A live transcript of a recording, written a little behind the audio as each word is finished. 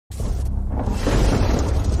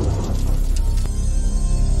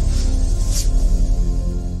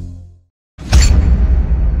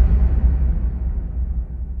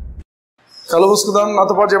కళ్ళు మూసుకుందాం.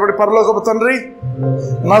 నాతో పాటు చెప్పండి. పరలోకపు తండ్రి,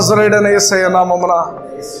 నజరేయుడైన యేసయ్య నామమున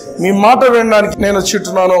మీ మాట వినడానికి నేను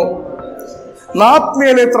వచ్చుంటున్నాను. నా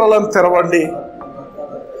ఆత్మీయ నేత్రాలను తెరవండి.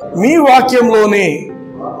 మీ వాక్యంలోని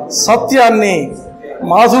సత్యాన్ని,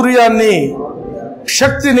 మాధుర్యాన్ని,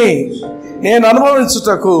 శక్తిని నేను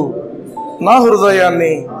అనుభవించుటకు నా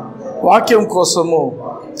హృదయాన్ని వాక్యం కోసము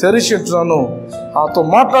తెరిచింటున్నాను. నాతో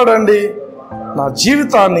మాట్లాడండి. నా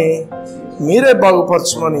జీవితాన్ని మీరే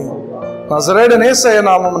బాగుపరచుమని నజరేయుడైన యేసయ్య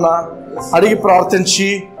నామమున అడిగి ప్రార్థించి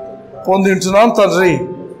పొందింటున్నాను తండ్రి.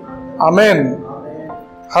 ఆమేన్.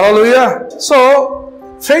 హల్లెలూయా. So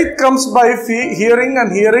faith comes by hearing and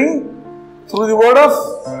hearing through the word of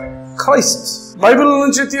Christ. Bible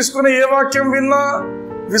నుంచి తీసుకునే ఏ వాక్యం విన్నా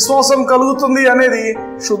విశ్వాసం కలుగుతుంది అనేది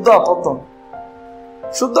శుద్ధ అబద్ధం.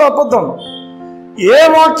 శుద్ధ అబద్ధం. ఏ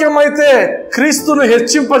వాక్యం అయితే క్రీస్తును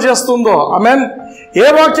హెచ్చింపజేస్తుందో, ఆమేన్, ఏ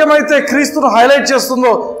వాక్యం అయితే క్రీస్తును హైలైట్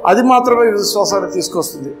చేస్తుందో అది మాత్రమే విశ్వాసాన్ని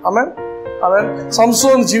తీసుకొస్తుంది. ఆమేన్, ఆమేన్.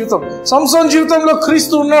 సంసోన్ జీవితంలో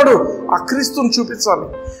క్రీస్తు ఉన్నాడు. ఆ క్రీస్తును చూపించాలి.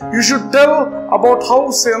 You should tell about how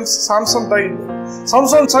Samson died.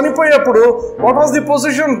 సంసోన్ చనిపోయేప్పుడు what was the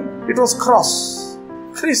position? It was cross.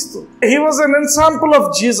 క్రీస్తు. He was an example of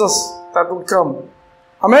Jesus that would come.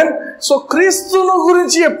 Amen. So క్రీస్తును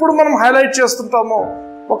గురించి ఎప్పుడు మనం హైలైట్ చేస్తుంటామో,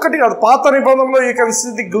 ఒకటి కాదు, పాత నిబంధనలో you can see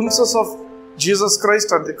the glimpses of Jesus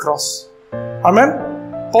Christ at the cross. ఆమేన్.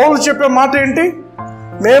 పౌలు చెప్పే మాట ఏంటి?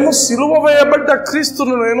 మేము సిలువ వేయబడ్డ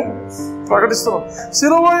క్రీస్తును నేను ప్రకటిస్తున్నాను.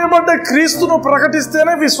 సిలువ వేయబడ్డ క్రీస్తును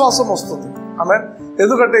ప్రకటిస్తేనే విశ్వాసం వస్తుంది. ఆమేన్.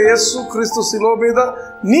 ఎందుకంటే యేసు క్రీస్తు సిలువ మీద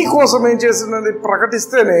నీ కోసం ఏం చేసిందని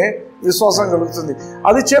ప్రకటిస్తేనే విశ్వాసం కలుగుతుంది.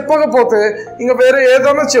 అది చెప్పకపోతే ఇంకా వేరే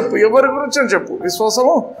ఏదైనా చెప్పు, ఎవరి గురించి అని చెప్పు,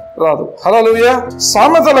 విశ్వాసము రాదు. హల్లెలూయా.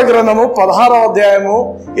 సామెతల గ్రంథము 16వ అధ్యాయము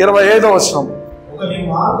 25వ వచనం.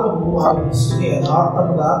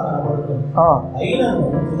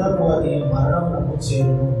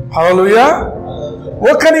 హల్లెలూయా.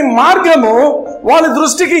 ఒకని మార్గము వాని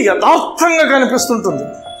దృష్టికి యథార్థంగా కనిపిస్తుంటుంది.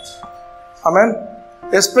 ఆమేన్.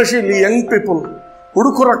 Especially young people.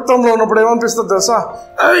 ఉడుకు రక్తంలో ఉన్నప్పుడు ఏమనిపిస్తుంది తెలుసా?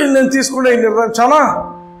 నేను తీసుకునే ఈ నిర్ణయం చాలా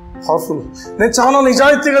పవర్ఫుల్, నేను చాలా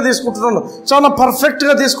నిజాయితీగా తీసుకుంటున్నాను, చాలా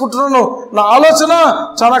పర్ఫెక్ట్గా తీసుకుంటున్నాను, నా ఆలోచన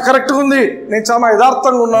చాలా కరెక్ట్గా ఉంది, నేను చాలా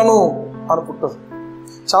యథార్థంగా ఉన్నాను అనుకుంటారు.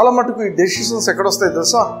 చాలా మటుకు ఈ డెసిషన్స్ ఎక్కడొస్తాయి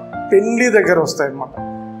తెలుసా? పెళ్లి దగ్గర వస్తాయి అన్నమాట.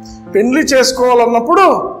 పెళ్లి చేసుకోవాలన్నప్పుడు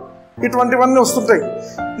ఇటువంటివన్నీ వస్తుంటాయి.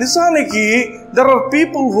 నిజానికి there are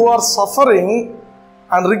people who are suffering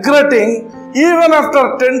and regretting even after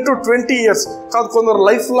 10 to 20 years. కాదు, కొందరు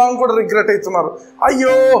లైఫ్ లాంగ్ కూడా రిగ్రెట్ అవుతున్నారు.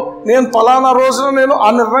 అయ్యో, నేను పలానా రోజున నేను ఆ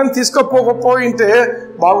నిర్ణయం తీసుకోకపోయింటే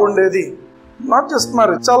బాగుండేది. నాట్ జస్ట్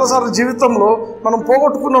మ్యారేజ్, చాలాసార్లు జీవితంలో మనం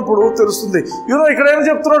పోగొట్టుకున్నప్పుడు తెలుస్తుంది. ఇక్కడ ఏం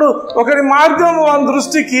చెప్తున్నాడు? ఒకరి మార్గం వాని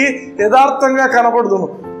దృష్టికి యథార్థంగా కనబడదును.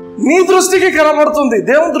 నీ దృష్టికి కనబడుతుంది,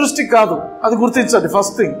 దేవుని దృష్టికి కాదు. అది గుర్తించండి.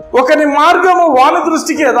 ఫస్ట్ థింగ్, ఒకని మార్గము వాని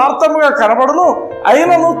దృష్టికి యథార్థంగా కనబడును,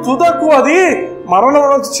 అయినను తుదకు అది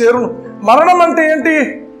మరణం చేరును. మరణం అంటే ఏంటి?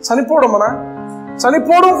 చనిపోవడం అనా?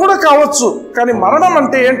 చనిపోవడం కూడా కావచ్చు, కానీ మరణం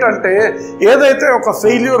అంటే ఏంటంటే ఏదైతే ఒక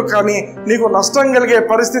ఫెయిల్యూర్ కానీ నీకు నష్టం కలిగే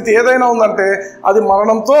పరిస్థితి ఏదైనా ఉందంటే అది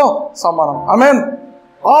మరణంతో సమానం. ఆమేన్.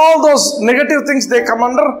 All those negative things they come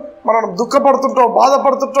under. మనం దుఃఖపడుతుంటాం,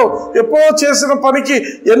 బాధపడుతుంటాం, ఎప్పుడో చేసిన పనికి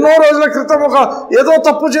ఎన్నో రోజుల క్రితం ఏదో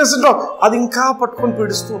తప్పు చేస్తుంటాం, అది ఇంకా పట్టుకొని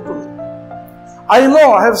పీడిస్తూ ఉంటుంది. I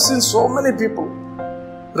have seen so many people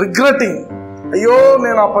regretting. అయ్యో,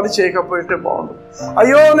 నేను ఆ పని చేయకపోయింటే బాగుండు,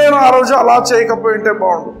 అయ్యో నేను ఆ రోజు అలా చేయకపోయింటే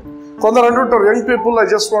బాగుండు. కొందరు అంటుంటారు, young people, I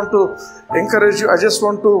just want to encourage you, I just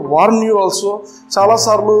want to warn you also.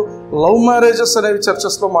 చాలాసార్లు లవ్ మ్యారేజెస్ అనేవి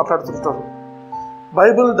చర్చెస్లో మాట్లాడుతుంటారు.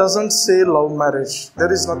 Bible doesn't say love marriage.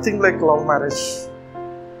 There is nothing like love marriage.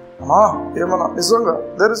 ఏమన్నా నిజంగా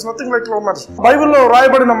there is nothing like love marriage. బైబిల్లో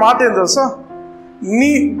రాయబడిన మాట ఏం తెలుసా?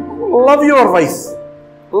 నీ love your wife,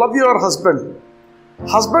 love your husband.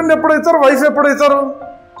 Husband ఎప్పుడైతారు, wife ఎప్పుడైతారు?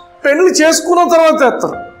 పెళ్లి చేసుకున్న తర్వాత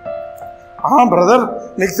ఎత్తారు. బ్రదర్,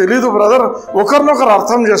 నీకు తెలీదు బ్రదర్, ఒకరినొకరు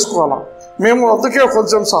అర్థం చేసుకోవాలా. మేము అందుకే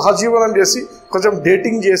కొంచెం సహజీవనం చేసి, కొంచెం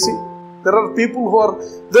డేటింగ్ చేసి,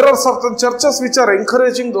 there are certain churches which are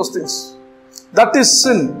encouraging those things. That is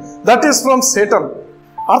sin. That is from Satan.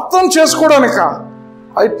 అర్థం చేసుకోవడానిక?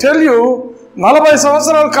 I tell you, 40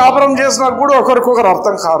 సంవత్సరాలు కాపురం చేసినా కూడా ఒకరికొకరు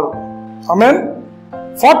అర్థం car. Amen.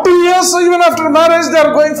 40 years even after marriage they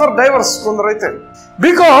are going for divorce కొందరైతే.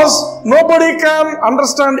 Because nobody can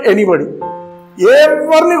understand anybody.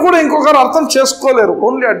 ఎవరిని కూడా ఇంకొకరు అర్థం చేసుకోలేరు.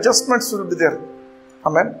 Only adjustments will be there.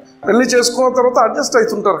 ఆమేన్. పెళ్లి చేసుకున్న తర్వాత అడ్జస్ట్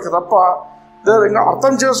అవుతుంటారు తప్ప ఇంకా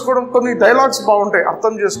అర్థం చేసుకోవడం, కొన్ని డైలాగ్స్ బాగుంటాయి,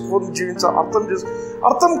 అర్థం చేసుకొని జీవించాలి,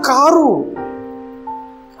 అర్థం car.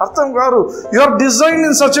 You are designed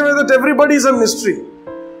in such a way that everybody is a mystery.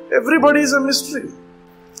 Everybody is a mystery.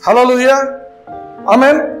 హల్లెలూయా,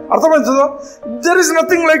 ఆమేన్. అర్థమవుతుందో? There is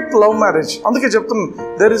nothing like love marriage. అందుకే చెప్తున్నాను,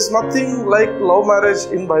 there is nothing like love marriage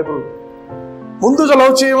in Bible. ముందుగా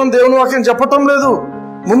love చేయమని దేవుని వాక్యం చెప్పటం లేదు.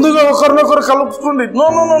 ముందుగా ఒకరినొకరు కలుపుకోండి. No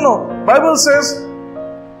no no no. Bible says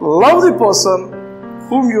love the person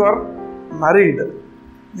whom you are married.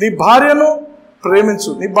 నీ భార్యను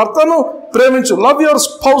ప్రేమించు, నీ భర్తను ప్రేమించు. లవ్ యువర్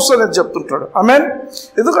స్పౌస్ అనేది చెప్తుంటాడు. ఆమేన్.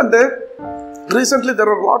 ఎందుకంటే recently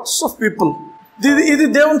there are lots of people, ఇది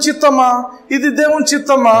దేవుని చిత్తమా, ఇది దేవుని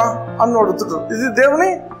చిత్తమా అని అడుగుతుంటారు. ఇది దేవుని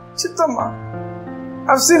చిత్తమా?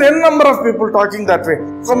 I've seen n number of people talking that way.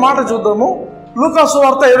 ఒక మాట చూద్దాము. లూకా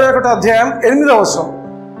సువార్త 21వ అధ్యాయం 8వ వచనం.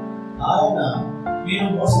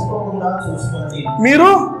 మీరు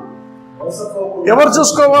ఎవరు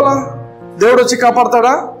చూసుకోవాలా? దేవుడు వచ్చి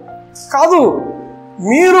కాపాడతాడా? కాదు.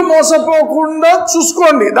 మీరు మోసపోకుండా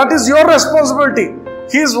చూసుకోండి. That is your responsibility.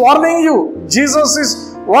 He is warning you. Jesus is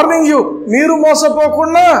warning you. మీరు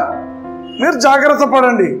మోసపోకుండా మీరు జాగ్రత్త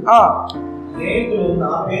పడండి.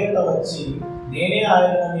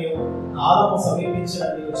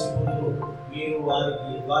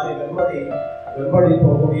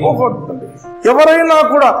 ఎవరైనా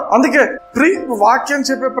కూడా, అందుకే వాక్యం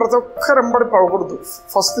చెప్పే ప్రతి ఒక్కరు వెంబడి పడకూడదు.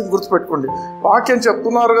 ఫస్ట్ థింగ్ గుర్తుపెట్టుకోండి. వాక్యం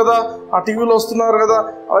చెప్తున్నారు కదా, ఆ టీవీలో వస్తున్నారు కదా,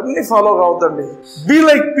 అవన్నీ follow కావద్దండి. Be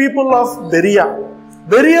like people of Beriah.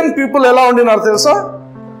 Berean people ఎలా ఉండినారు తెలుసా?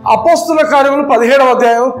 అపోస్తుల కార్యములు 17వ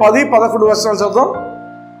అధ్యాయం 10-11 వచనాలు చదువుదాం.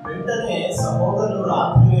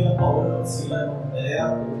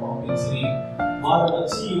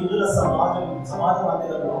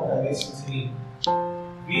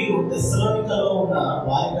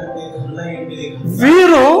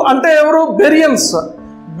 వీరు అంటే ఎవరు? బెరియన్స్.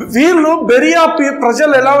 వీళ్ళు బెరియా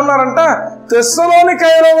ప్రజలు ఎలా ఉన్నారంట?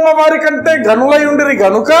 తెస్సలోనికయలో ఉన్న వారి కంటే గనులై ఉండిరి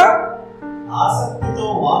గనుక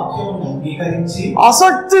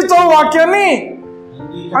ఆసక్తితో వాక్యాన్ని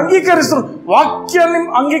అంగీకరిస్తున్నారు. వాక్యాన్ని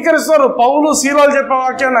అంగీకరిస్తారు. పౌలు శీలాలు చెప్పే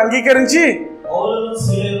వాక్యాన్ని అంగీకరించి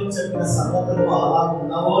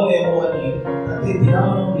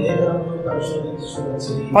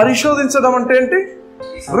పరిశోధించడం అంటే ఏంటి?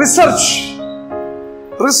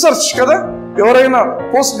 రీసెర్చ్ కదా. ఎవరైనా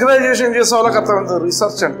పోస్ట్ గ్రాడ్యుయేషన్ చేసే వాళ్ళకి అర్థమవుతుంది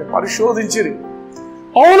రీసెర్చ్ అంటే. పరిశోధించిరి.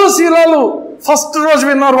 పౌలు శీలాలు ఫస్ట్ రోజు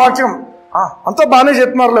విన్నారు వాక్యం, అంతా బాగానే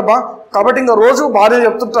చెప్తున్నారులే బా, కాబట్టి ఇంకా రోజు బాగానే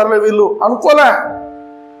చెప్తుంటారులే వీళ్ళు అనుకోలే.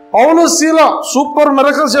 పౌలు శీల సూపర్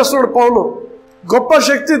మిరకల్స్ చేస్తున్నాడు. పౌలు గొప్ప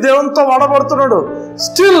శక్తి దేవునితో వాడబడుతున్నాడు.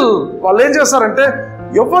 స్టిల్ వాళ్ళు ఏం చేస్తారంటే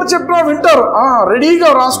ఎవరు చెప్పినా వింటారు, రెడీగా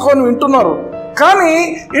రాసుకొని వింటున్నారు. కానీ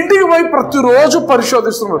ఇంటికి పోయి ప్రతిరోజు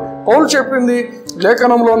పరిశోధిస్తున్నారు. పౌలు చెప్పింది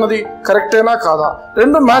లేఖనంలో ఉన్నది కరెక్టేనా కాదా,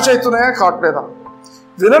 రెండు మ్యాచ్ అవుతున్నాయా కావట్లేదా,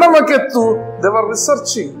 వినడం ఎత్తు. దేవర్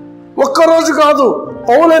రీసెర్చింగ్. ఒక్కరోజు కాదు,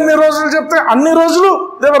 పౌలు ఎన్ని రోజులు చెప్తే అన్ని రోజులు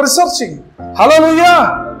దేవర్ researching. Hallelujah,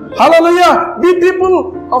 hallelujah. Be people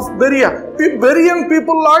of Beriah. Berean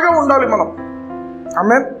people లాగా ఉండాలి మనం.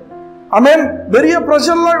 ఆమేన్, ఆమేన్. బెరియా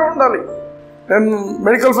ప్రజల్లాగా ఉండాలి. నేను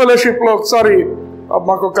మెడికల్ ఫెలోషిప్లో ఒకసారి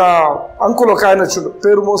మాకు ఒక అంకుల్, ఒక ఆయన వచ్చాడు,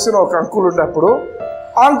 పేరు మోసిన ఒక అంకుల్ ఉండే. అప్పుడు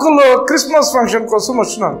ఆ అంకుల్ క్రిస్మస్ ఫంక్షన్ కోసం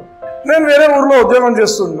వచ్చినాను. నేను వేరే ఊర్లో ఉద్యోగం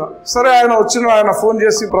చేస్తున్నా. సరే ఆయన వచ్చిన, ఆయన ఫోన్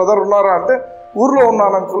చేసి బ్రదర్ ఉన్నారా అంటే ఊర్లో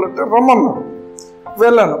ఉన్నాను అంకుల్ అంటే రమ్మన్నాడు.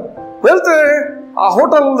 వెళ్ళాను. వెళ్తే ఆ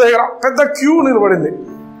హోటల్ దగ్గర పెద్ద క్యూ నిలబడింది.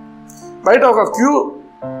 బయట ఒక క్యూ,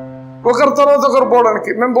 ఒకరి తర్వాత ఒకరు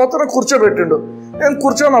పోవడానికి. నేను పోతే కూర్చోబెట్టిండు. నేను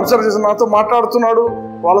కూర్చొని అబ్జర్వ్ చేశాను. నాతో మాట్లాడుతున్నాడు,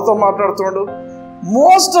 వాళ్ళతో మాట్లాడుతున్నాడు.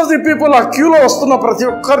 మోస్ట్ ఆఫ్ ది పీపుల్ ఆ క్యూలో వస్తున్న ప్రతి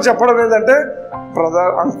ఒక్కరు చెప్పడం ఏంటంటే,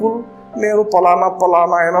 బ్రదర్ అంకుల్ నేను పలానా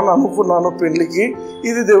ఆయన అనుకున్నాను పెళ్లికి,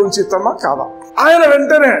 ఇది దేవుని చిత్తమా కాదా? ఆయన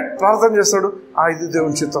వెంటనే ప్రార్థన చేస్తాడు, ఇది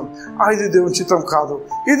దేవుని చిత్తం, ఇది దేవుని చిత్తం కాదు,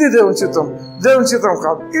 ఇది దేవుని చిత్తం, దేవుని చిత్తం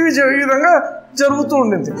కాదు. ఈ విధంగా జరుగుతూ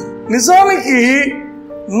ఉండింది. నిజానికి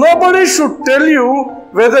nobody should tell you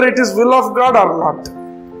whether it is will of God are not.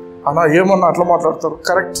 అలా ఏమన్నా అట్లా మాట్లాడతారు.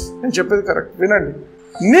 కరెక్ట్, నేను చెప్పేది కరెక్ట్. వినండి,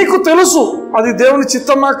 నీకు తెలుసు అది దేవుని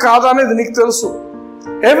చిత్తమా కాదా అనేది నీకు తెలుసు.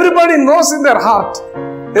 Everybody knows in their heart.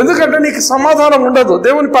 ఎందుకంటే నీకు సమాధానం ఉండదు.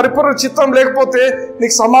 దేవుని పరిపూర్ణ చిత్తం లేకపోతే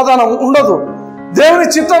నీకు సమాధానం ఉండదు. దేవుని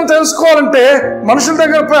చిత్తం తెలుసుకోవాలంటే మనుషుల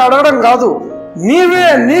దగ్గర పోయి అడగడం కాదు, నీవే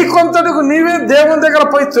నీ కొంతటికు నీవే దేవుని దగ్గర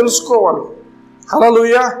పోయి తెలుసుకోవాలి.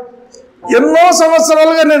 హల్లెలూయా. ఎన్నో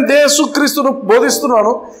సంవత్సరాలుగా నేను యేసుక్రీస్తును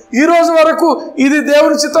బోధిస్తున్నాను. ఈ రోజు వరకు ఇది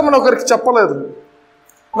దేవుని చిత్తం అని ఒకరికి చెప్పలేదు.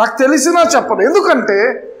 నాకు తెలిసినా చెప్పను. ఎందుకంటే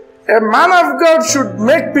ఏ man of God should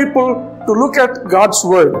make people to look at God's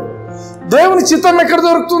word. దేవుని చిత్తం ఎక్కడ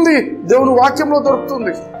దొరుకుతుంది? దేవుని వాక్యంలో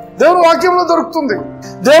దొరుకుతుంది. దేవుని వాక్యంలో దొరుకుతుంది.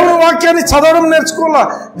 దేవుని వాక్యాన్ని చదవడం నేర్చుకోవాలా,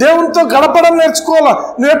 దేవునితో గడపడం నేర్చుకోవాలా.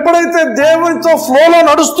 నువ్వు ఎప్పుడైతే దేవునితో ఫ్లోలో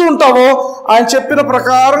నడుస్తూ ఉంటావో ఆయన చెప్పిన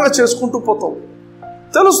ప్రకారంగా చేసుకుంటూ పోతావు.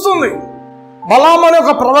 తెలుస్తుంది. బలాం అనే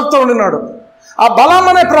ఒక ప్రవక్త ఉండినాడు. ఆ బలాం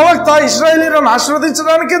అనే ప్రవక్త ఇశ్రాయేలీయులను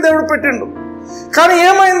ఆశీర్వదించడానికే దేవుడు పెట్టిండు. కానీ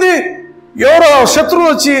ఏమైంది, ఎవరో శత్రువు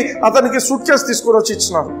వచ్చి అతనికి సూట్ కేసు తీసుకొని వచ్చి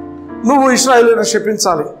ఇచ్చినారు. నువ్వు ఇశ్రాయేలీయులను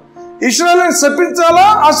శపించాలి. ఇశ్రాయేలీయులను శపించాలా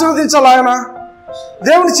ఆశీర్వదించాలా? ఆయన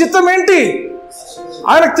దేవుని చిత్తం ఏంటి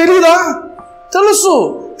ఆయనకు తెలియదా? తెలుసు.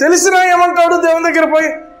 తెలిసినా ఏమంటాడు దేవుని దగ్గర పోయి,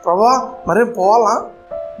 ప్రభా మరేం పోవాలా?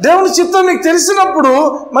 దేవుని చిత్తం నీకు తెలిసినప్పుడు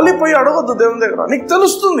మళ్ళీ పోయి అడగొద్దు దేవుని దగ్గర. నీకు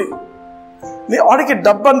తెలుస్తుంది. వాడికి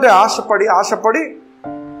డబ్బు అంటే ఆశపడి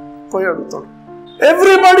పోయి అడుగుతాడు.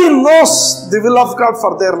 Everybody knows the will of God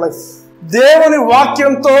for their life. దేవుని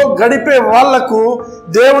వాక్యంతో గడిపే వాళ్లకు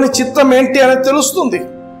దేవుని చిత్తం ఏంటి అనేది తెలుస్తుంది.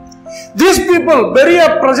 దీస్ పీపుల్ బెరియా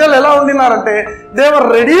ప్రజలు ఎలా ఉండినారంటే, they were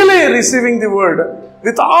readily receiving the word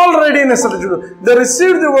with all readiness. They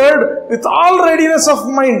receive the word with all readiness of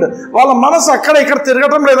mind. వాళ్ళ మనసు అక్కడ ఇక్కడ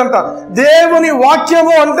తిరగటం లేదంట. దేవుని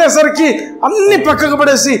వాక్యము అంటేసరికి అన్ని పక్కకు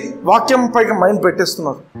పడేసి వాక్యం పైకి మైండ్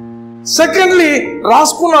పెట్టేస్తున్నారు. సెకండ్లీ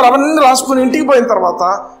రాసుకున్నారు. అవన్నీ రాసుకుని ఇంటికి పోయిన తర్వాత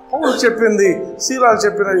పౌలు చెప్పింది, సీలాలు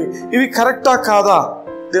చెప్పినవి ఇవి కరెక్టా కాదా?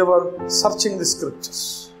 They were searching the scriptures.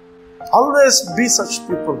 Always be such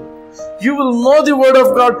people. You will know the word of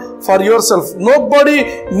God for yourself. Nobody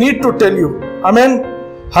need to tell you. Amen.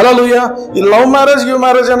 Hallelujah. ఈ లవ్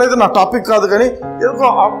మ్యారేజ్ అనేది నా టాపిక్ కాదు, కానీ ఏదో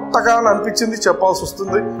అట్టగా అనిపించింది చెప్పాల్సి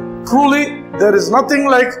వస్తుంది. Truly there is nothing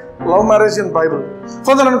like love marriage in Bible.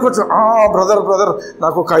 కొందరు అనుకోవచ్చు, బ్రదర్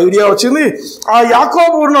నాకు ఒక ఐడియా వచ్చింది. ఆ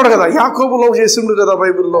యాకోబు ఉన్నాడు కదా, యాకోబు లవ్ చేసిండు కదా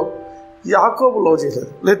బైబిల్లో. యాకోబు లవ్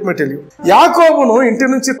చేయలేదు. Let me tell you. యాకోబును ఇంటి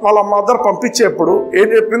నుంచి వాళ్ళ మదర్ పంపించేప్పుడు ఏం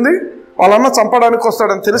చెప్పింది? వాళ్ళమ్మ చంపడానికి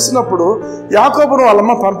వస్తాడని తెలిసినప్పుడు యాకోబును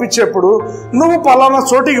వాళ్ళమ్మ పంపించేప్పుడు, నువ్వు పలానా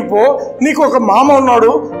చోటికి పో, నీకు ఒక మామ ఉన్నాడు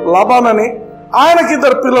లాబాన్ అని, ఆయనకి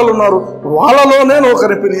 2 పిల్లలు ఉన్నారు, వాళ్ళలోనే నువ్వు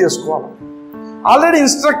ఒకరిని పెళ్లి చేసుకోవాలి. Already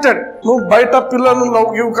instructed. నువ్వు బయట పిల్లలను లవ్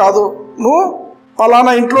గివ్ కాదు, నువ్వు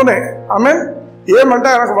పలానా ఇంట్లోనే. ఏమంటే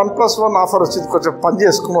ఆయనకు 1+1 ఆఫర్ వచ్చింది, కొంచెం పని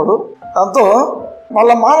చేసుకున్నాడు. దాంతో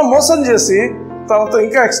వాళ్ళ మామ మోసం చేసి తనతో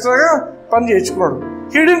ఇంకా ఎక్స్ట్రాగా పని చేయించుకున్నాడు.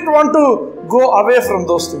 He didn't want to go away from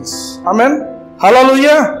those things. Amen.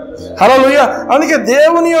 Hallelujah. Hallelujah. అందుకే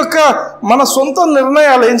దేవుని యొక్క మన సొంత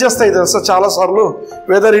నిర్ణయాలు ఏం చేస్తాయి తెలుసా? చాలాసార్లు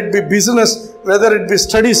whether it be business, whether it be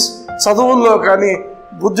studies, చదువుల్లో కానీ,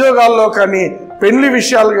 ఉద్యోగాల్లో కానీ, పెళ్లి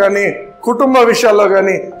విషయాలు కానీ, కుటుంబ విషయాల్లో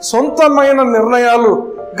కానీ, సొంతమైన నిర్ణయాలు.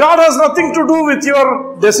 God has nothing to do with your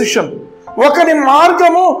decision. ఒకని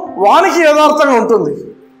మార్గము వానికి యథార్థంగా ఉంటుంది,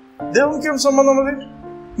 దేవునికి ఏం సంబంధం అది?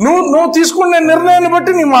 నువ్వు తీసుకునే నిర్ణయాన్ని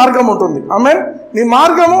బట్టి నీ మార్గం ఉంటుంది. నీ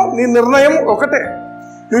మార్గము నీ నిర్ణయం ఒకటే.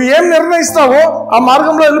 నువ్వు ఏం నిర్ణయిస్తావో ఆ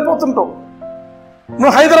మార్గంలో వెళ్ళిపోతుంటావు.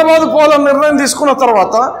 నువ్వు హైదరాబాద్ పోవాలని నిర్ణయం తీసుకున్న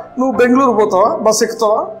తర్వాత నువ్వు బెంగళూరు పోతావా, బస్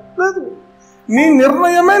ఎక్కుతావా? లేదు. నీ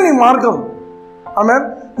నిర్ణయమే నీ మార్గం.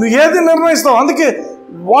 నువ్వు ఏది నిర్ణయిస్తావు. అందుకే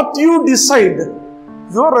what you decide,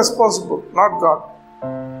 you are responsible, not God.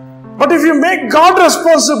 But if you make God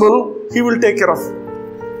responsible, he will take care of.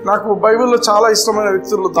 నాకు బైబిల్లో చాలా ఇష్టమైన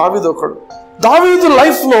వ్యక్తులు దావీదు ఒకడు. దావీదు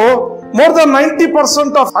లైఫ్లో మోర్ దాన్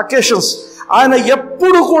 90% ఆఫ్ అకేషన్స్ ఆయన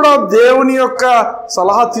ఎప్పుడు కూడా దేవుని యొక్క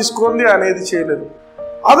సలహా తీసుకొని ఆయన ఏది చేయలేదు.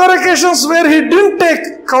 Other occasions where he didn't take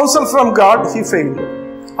council from God, he failed,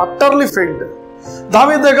 utterly failed.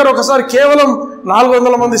 దావీదు దగ్గర ఒకసారి కేవలం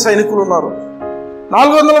 400 మంది సైనికులు ఉన్నారు.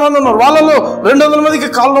 400 మంది ఉన్నారు. వాళ్ళలో 200 మందికి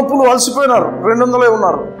కాళ్ళ నొప్పులు అలసిపోయినారు, 200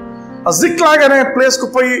 ఉన్నారు. ఆ జిక్లాగ్ అనే ప్లేస్కు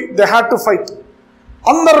పోయి దే హ్యాడ్ టు ఫైట్.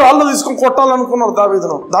 అందరు రాళ్ళు తీసుకొని కొట్టాలనుకున్నారు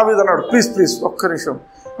దావీదును. దావీదు అన్నాడు, ప్లీజ్ ఒక్క నిమిషం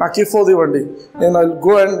నాకు ఈ ఫోన్ ఇవ్వండి, నేను I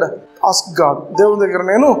go and ask God. దేవుని దగ్గర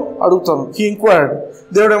నేను అడుగుతాను. హీ ఇంక్వైర్డ్.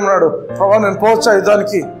 దేవుడు ఏమన్నాడు, ప్రభా నేను పోవచ్చా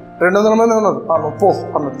యుద్ధానికి? 200 మంది ఉన్నారు. నువ్వు పో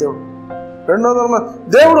అన్నాడు దేవుడు. 200 మంది.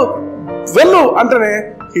 దేవుడు వెళ్ళు అంటేనే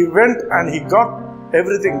he went and he got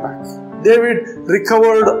everything back. David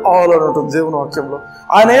recovered all అని ఉంటుంది దేవుని వాక్యంలో.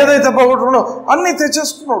 ఆయన ఏదైతే పోగొట్టుకున్నాడో అన్ని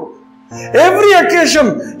తెచ్చేసుకున్నాడు. ఎవ్రీ అకేషన్,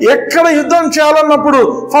 ఎక్కడ యుద్ధం చేయాలన్నప్పుడు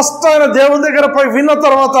ఫస్ట్ ఆయన దేవుని దగ్గర పోయి విన్న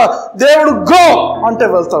తర్వాత దేవుడు గో అంటే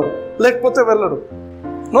వెళ్తాడు, లేకపోతే వెళ్ళడు.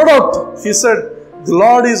 No doubt he said the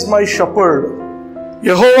lord is my shepherd.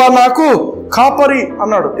 యెహోవా నాకు కాపరి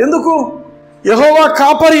అన్నాడు. ఎందుకు? యెహోవా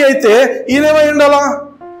కాపరి అయితే ఈయనేమై ఉండాలా?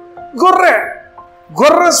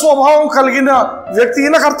 గొర్రె స్వభావం కలిగిన వ్యక్తి.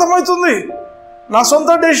 ఈయనకు అర్థమవుతుంది నా సొంత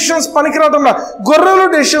డెసిషన్స్ పనికిరాటంలా. గొర్రెలు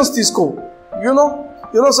డెసిషన్స్ తీసుకోవు.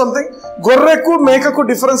 యునో సంథింగ్, గొర్రెకు మేకకు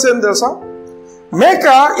డిఫరెన్స్ ఏం తెలుసా? మేక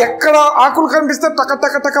ఎక్కడ ఆకులు కనిపిస్తే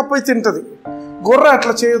టక పోయి తింటది. గొర్రె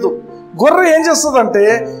అట్లా చేయదు. గొర్రె ఏం చేస్తుందంటే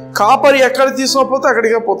కాపరి ఎక్కడ తీసుకోకపోతే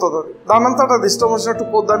అక్కడికే పోతుంది. అది దానంతటా అది ఇష్టం వచ్చినట్టు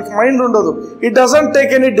పోతుంది. దానికి మైండ్ ఉండదు. It doesn't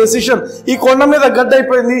take any decision. ఈ కొండ మీద గడ్డ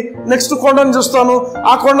అయిపోయింది, నెక్స్ట్ కొండను చూస్తాను,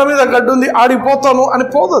 ఆ కొండ మీద గడ్డ ఉంది, ఆడిపోతాను అని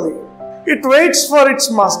పోతుంది. It weights for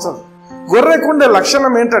it's master. గొర్రెకుండే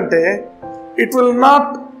లక్షణం ఏంటంటే it will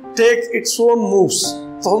not take its own moves.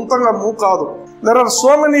 సొంతంగా మూవ్ కాదు. There are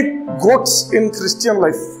so many goats in Christian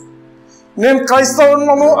life. నేను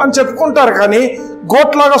క్రైస్తవులను అని చెప్పుకుంటారు, కానీ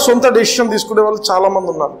గోట్ లాగా సొంత డెసిషన్ తీసుకునే వాళ్ళు చాలా మంది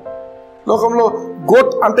ఉన్నారు లోకంలో.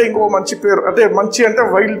 గోట్ అంటే ఇంకో మంచి పేరు, అంటే మంచి అంటే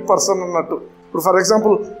వైల్డ్ పర్సన్ అన్నట్టు. ఇప్పుడు ఫర్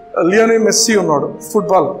ఎగ్జాంపుల్ లియోనెల్ మెస్సీ ఉన్నాడు,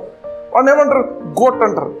 ఫుట్బాల్. వాడిని ఏమంటారు? గోట్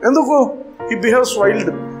అంటారు. ఎందుకు? He behaves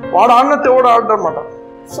wild. వాడు ఆడినట్టు ఎవడు ఆడడం అనమాట.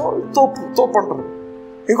 సో తోపు అంటారు.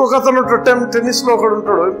 ఇంకొక అతను టెన్నిస్ లో ఒకడు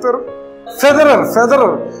ఉంటాడు, ఏం పేరు? ఫెదరర్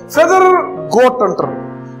గోట్ అంటారు.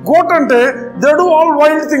 గోట్ అంటే they do all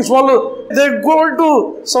wild things. వాళ్ళు they go to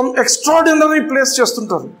some extraordinary place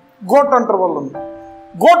చేస్తుంటారు. గోట్ అంటారు వాళ్ళని.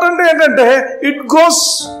 గోట్ అంటే ఏంటంటే ఇట్ గోస్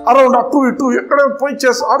అరౌండ్ అటు ఇటు ఎక్కడ పోయి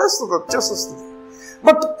చేసేస్తుంది.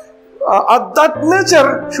 But that nature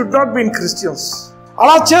should not be in Christians.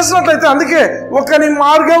 అలా చేసినట్లయితే, అందుకే ఒకని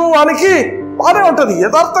మార్గం వానికి బాగానే ఉంటుంది,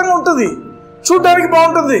 యథార్థంగా ఉంటుంది, చూడడానికి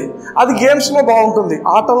బాగుంటుంది. అది గేమ్స్లో బాగుంటుంది,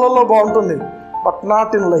 ఆటలలో బాగుంటుంది, బట్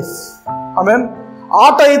నాట్ ఇన్ లైఫ్. ఆమేన్.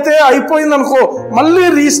 ఆట అయితే అయిపోయింది అనుకో, మళ్ళీ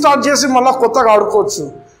రీస్టార్ట్ చేసి మళ్ళీ కొత్తగా ఆడుకోవచ్చు.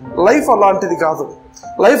 లైఫ్ అలాంటిది కాదు.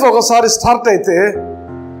 లైఫ్ ఒకసారి స్టార్ట్ అయితే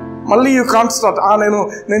మళ్ళీ యూ కాంట్ స్టార్ట్.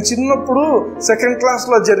 నేను చిన్నప్పుడు సెకండ్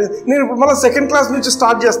క్లాస్లో నేను ఇప్పుడు మళ్ళీ సెకండ్ క్లాస్ నుంచి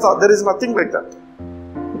స్టార్ట్ చేస్తా. There is nothing like that.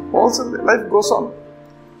 పోల్సింది. Life goes on.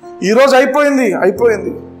 ఈరోజు అయిపోయింది.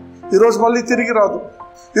 ఈరోజు మళ్ళీ తిరిగి రాదు.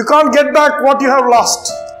 You can't get back what you have lost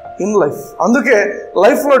in life. అందుకే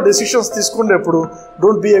లైఫ్లో డెసిషన్స్ తీసుకునేప్పుడు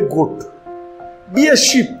don't be a goat, be a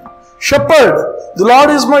sheep. Shepherd. The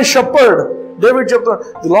lord is my shepherd. David చెప్తాడు,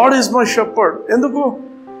 the lord is my shepherd. ఎందుకు?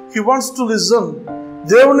 He wants to listen.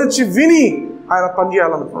 దేవుడి నుంచి విని ఆయన పని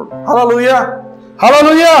చేయాలనుకున్నాడు. హల్లెలూయా,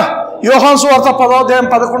 హల్లెలూయా. యోహాను సువార్త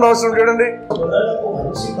 10:11 చూడండి.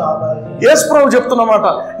 యేసు ప్రభు చెప్తున్నమాట,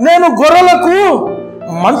 నేను గొర్రెలకు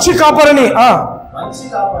మంచి కాపరిని. మంచి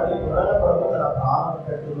కాపరి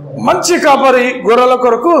గొర్రెల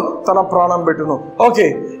కొరకు తన ప్రాణం పెట్టును. ఓకే,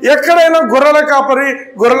 ఎక్కడైనా గొర్రెల కాపరి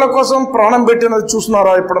గొర్రెల కోసం ప్రాణం పెట్టినది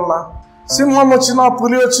చూస్తున్నారా ఎప్పుడన్నా? సింహం వచ్చినా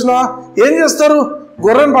పులి వచ్చినా ఏం చేస్తారు?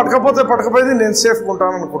 గొర్రెను పట్టకపోతే నేను సేఫ్గా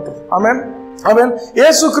ఉంటాను అనుకుంటారు. ఆమేన్.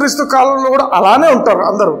 యేసుక్రీస్తు కాలంలో కూడా అలానే ఉంటారు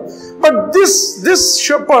అందరూ. But this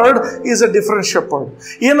shepherd is a different shepherd.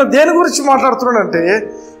 ఈయన దేని గురించి మాట్లాడుతున్నాడంటే,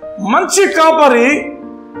 మంచి కాపరి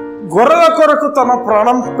గొర్రెల కొరకు తన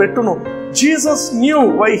ప్రాణం పెట్టును. Jesus new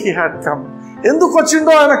why he had come. ఎందుకు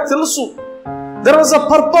వచ్చిండో ఆయనకు తెలుసు. There was a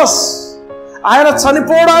purpose. ఆయన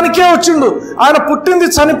చనిపోవడానికే వచ్చిండు. ఆయన పుట్టింది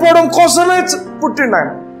చనిపోవడం కోసమే పుట్టిండు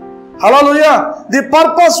ఆయన. Hallelujah. The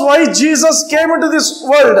purpose why Jesus came into this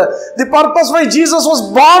world, the purpose why Jesus was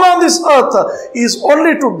born on this earth is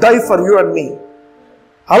only to die for you and me.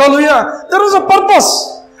 Hallelujah. There is a purpose.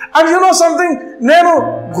 And you know something? నేను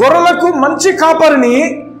గొర్రెలకు మంచి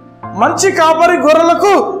కాపరి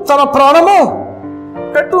గొర్రెలకు తన ప్రాణము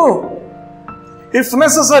పెట్టు. If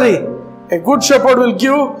necessary, a good shepherd will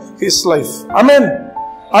give his life. Amen.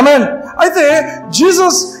 అయితే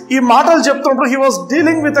Jesus ఈ మాటలు చెప్తున్నప్పుడు he was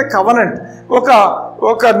dealing with a covenant.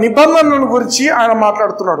 ఒక నిబంధనను గురించి ఆయన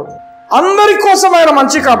మాట్లాడుతున్నాడు. అందరి కోసం ఆయన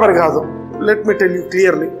మంచి కాపరి కాదు. Let me tell you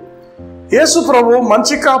clearly. యేసు ప్రభు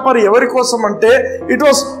మంచి కాపరి ఎవరి కోసం అంటే, it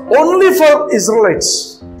was only for Israelites,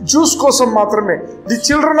 juice కోసం మాత్రమే, ది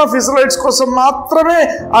చిల్డ్రన్ ఆఫ్ ఇజ్రాయెలైట్స్ కోసం మాత్రమే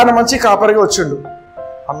ఆయన మంచి కాపరిగా వచ్చిండు.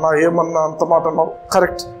 ఏమన్నా అంత మాట అన్నావు?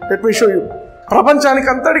 Correct. Let me show you. ప్రపంచానికి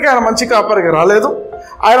అంతటికీ ఆయన మంచి కాపరిగా రాలేదు.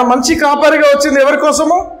 ఆయన మంచి కాపరిగా వచ్చింది ఎవరి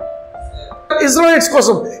కోసము? ఇజ్రాయెల్స్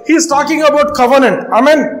కోసం. He's talking about covenant.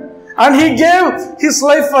 Amen. And he gave his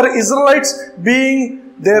life for Israelites being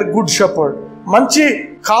there good shepherd. మంచి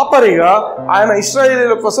కాపరిగా ఆయన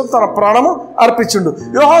ఇశ్రాయేలీయుల కోసం తన ప్రాణము అర్పించిండు.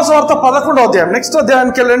 యోహాను సువార్త 11వ అధ్యాయం, నెక్స్ట్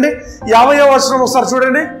అధ్యాయానికి వెళ్ళండి. 50వ వచనం ఒకసారి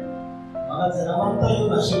చూడండి.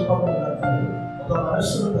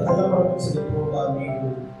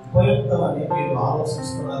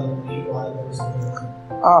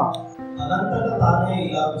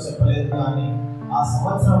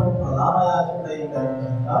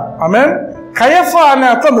 ఆమేన్. కయఫా అనే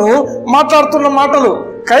అతను మాట్లాడుతున్న మాటలు.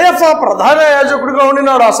 కయఫా ప్రధాన యాజకుడిగా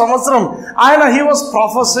ఉండినాడు ఆ సంవత్సరం. ఆయన హీ వాస్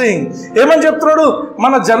ప్రొఫెసింగ్. ఏమని చెప్తున్నాడు?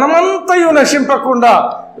 మన జనమంతయు నశింపకుండా,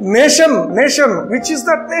 nation which is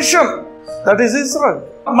that nation? That is Israel.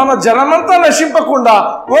 మన జనమంతా నశింపకుండా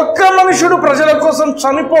ఒక్క మనుషుడు ప్రజల కోసం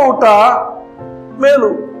చనిపోవుట మేలు.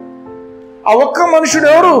 ఆ ఒక్క మనుషుడు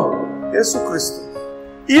ఎవరు? యేసుక్రీస్తు.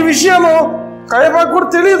 ఈ విషయము కయఫాకు కూడా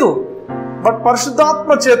తెలియదు. బట్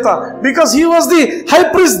పరిశుద్ధాత్మ చేత, because he was the high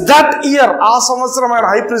priest that year, ఆ సంవత్సరం ఆయన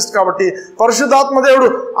హై ప్రీస్ట్ కాబట్టి పరిశుద్ధాత్మ దేవుడు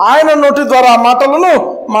ఆయన నోటి ద్వారా ఆ మాటలను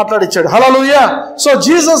మాట్లాడించాడు. హల్లెలూయా. So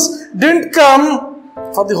Jesus didn't come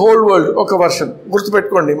for the whole world. ఒక వర్షన్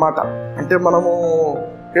గుర్తుపెట్టుకోండి మాట. అంటే మనము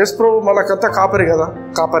యేసు ప్రభు మనకంతా కాపరి కదా,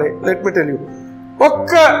 కాపరే. లెట్ మీ టెల్ యూ,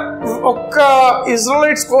 ఒక్క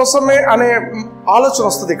ఇజ్రాయిట్స్ కోసమే అనే ఆలోచన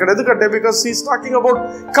వస్తుంది ఇక్కడ. ఎందుకంటే because he's talking about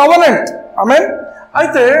covenant. ఆమేన్.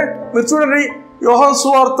 అయితే మీరు చూడండి యోహాను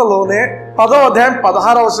సువార్తలోనే 10వ అధ్యాయం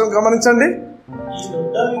 16వ వచనం గమనించండి.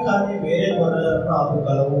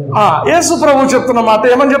 యేసు ప్రభు చెప్తున్న మాట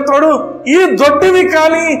ఏమని చెప్తున్నాడు? ఈ దొడ్డివి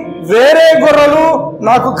కానీ వేరే గొర్రెలు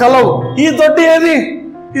నాకు కలవు. ఈ దొడ్డి ఏది?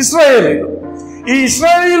 ఇశ్రాయేలీలు. ఈ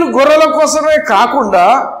ఇశ్రాయేలు గొర్రెల కోసమే కాకుండా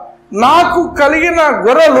నాకు కలిగిన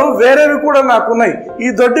గొర్రెలు వేరేవి కూడా నాకున్నాయి. ఈ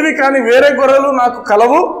దొడ్డివి కానీ వేరే గొర్రెలు నాకు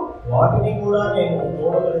కలవు,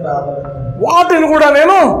 వాటిని కూడా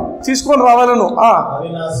నేను తీసుకొని రావాలను.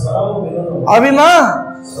 అవి నా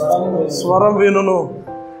స్వరం వినును.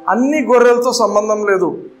 అన్ని గొర్రెలతో సంబంధం లేదు.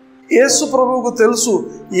 యేసు ప్రభువుకు తెలుసు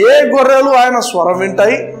ఏ గొర్రెలు ఆయన స్వరం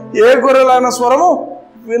వింటాయి, ఏ గొర్రెలు ఆయన స్వరము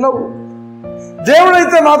వినవు.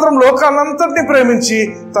 దేవుడైతే మాత్రం లోకాన్నంతటిని ప్రేమించి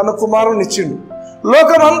తన కుమారుని ఇచ్చిండు.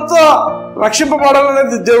 లోకమంతా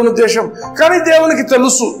రక్షింపబడాలనేది దేవుని ఉద్దేశం. కానీ దేవునికి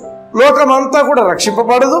తెలుసు లోకమంతా కూడా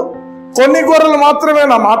రక్షింపబడదు, కొన్ని గొర్రెలు మాత్రమే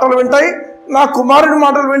నా మాటలు వింటాయి, నా కుమారుడి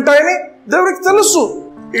మాటలు వింటాయని దేవునికి తెలుసు.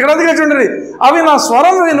 ఇక్కడ అందుకే చూడండి, అవి నా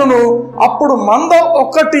స్వరం వినును, అప్పుడు మంద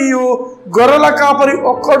ఒక్కటియు గొర్రెల కాపరి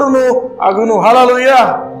ఒక్కడును అగును. హల్లెలూయా,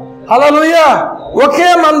 హల్లెలూయా. ఒకే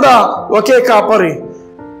మంద, ఒకే కాపరి.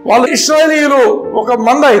 వాళ్ళు ఇశ్రాయేలీయులు ఒక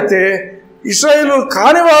మంద అయితే ఇశ్రాయేలు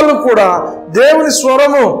కాని వాళ్ళు కూడా దేవుని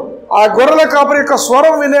స్వరము, ఆ గొర్రెల కాపరి యొక్క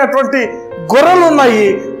స్వరం వినేటువంటి గొర్రెలు ఉన్నాయి.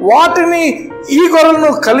 వాటిని ఈ గొర్రెలను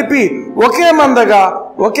కలిపి ఒకే మందగా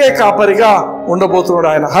ఒకే కాపరిగా ఉండబోతున్నాడు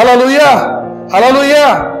ఆయన. హల్లెలూయా, హల్లెలూయా.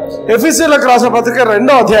 ఎఫెసీయులకు రాసిన పత్రిక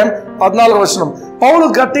 2వ అధ్యాయం 14వ వచనం. పౌలు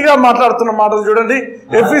గట్టిగా మాట్లాడుతున్న మాటలు చూడండి.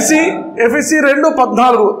 ఎఫెసీ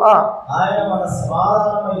 2:14.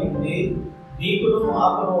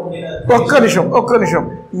 ఒక్క నిమిషం.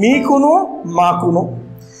 మీకును మాకును.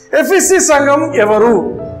 ఎఫెసీ సంఘం ఎవరు?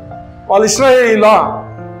 వాళ్ళు ఇశ్రాయేలీలా?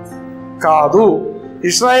 కాదు,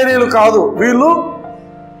 ఇశ్రాయేలీలు కాదు. వీళ్ళు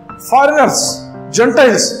ఫారినర్స్,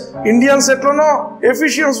 జెంటైల్స్. ఇండియన్స్ ఎట్లనో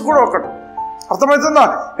ఎఫిషియన్స్ కూడా ఒకటి. అర్థమవుతుందా?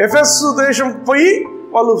 ఎఫెస్ దేశం పోయి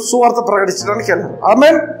వాళ్ళు సువార్త ప్రకటించడానికి వెళ్ళారు.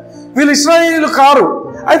 ఆమేన్. వీళ్ళు ఇశ్రాయేలీలు కారు.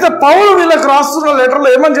 అయితే పౌలు వీళ్ళకి రాస్తున్న లెటర్లో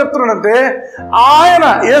ఏమని చెప్తున్నాడంటే, ఆయన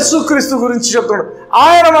యేసుక్రీస్తు గురించి చెప్తున్నాడు.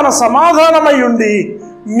 ఆయన మన సమాధానమై ఉండి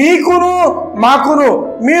మీకును మాకును,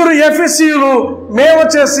 మీరు ఎఫెసీయులు, మేము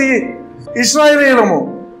వచ్చేసి ఇశ్రాయేలీయులము,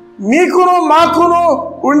 మీకును మాకును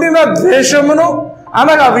ఉండిన ద్వేషమును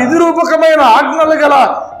అనగా విధిరూపకమైన ఆజ్ఞలు గల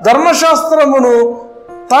ధర్మశాస్త్రమును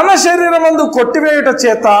తన శరీరమందు కొట్టివేయుట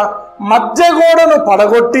చేత మధ్య గోడను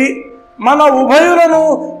పడగొట్టి మన ఉభయులను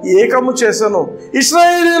ఏకము చేసెను.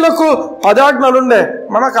 ఇశ్రాయేలీయులకు 10 ఆజ్ఞలుండే,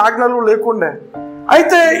 మనకు ఆజ్ఞలు లేకుండే.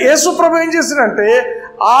 అయితే యేసు ప్రభు ఏం చేసినంటే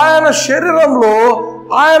ఆయన శరీరంలో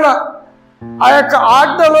ఆయన ఆ యొక్క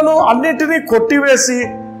ఆజ్ఞలను అన్నిటినీ కొట్టివేసి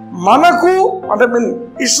మనకు అంటే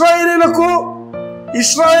ఇశ్రాయేలీయులకు,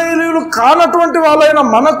 ఇశ్రాయేలీయులు కానటువంటి వాళ్ళైన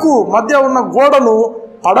మనకు మధ్య ఉన్న గోడను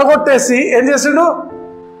పడగొట్టేసి ఏం చేసాడు?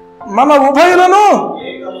 మన ఉభయులను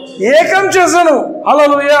ఏకం చేశాను.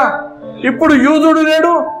 హల్లెలూయా. ఇప్పుడు యూదుడు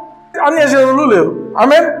లేడు, అన్యజనులు లేరు.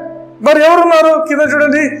 ఆమేన్. మరి ఎవరున్నారు? కింద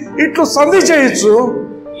చూడండి, ఇట్లు సంధి చేయొచ్చు.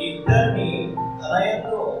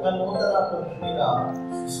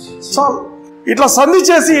 చాలు. ఇట్లా సంధి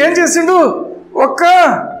చేసి ఏం చేసిండు?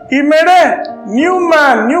 ఈ May Day new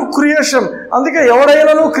man, new creation. అందుకే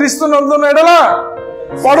ఎవడైనా క్రీస్తునందున్నాడలా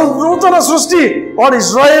వాడు నూతన సృష్టి. వాడు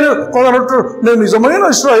ఇశ్రాయేలు. కొందరు నేను నిజమైన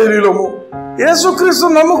ఇశ్రాయేలీలము. యేసుక్రీస్తు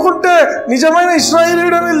నమ్ముకుంటే నిజమైన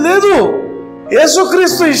ఇశ్రాయేలీయుడు అనేది లేదు.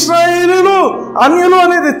 యేసుక్రీస్తు ఇశ్రాయేలీలు అన్యులు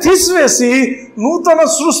అనేది తీసివేసి నూతన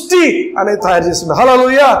సృష్టి అనేది తయారు చేసింది.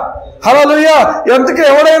 హల్లెలూయా, హల్లెలూయా. ఎందుకే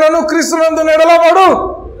ఎవడైనా క్రీస్తునందున్నాడలా వాడు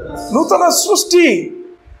నూతన సృష్టి.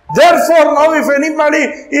 Therefore now if anybody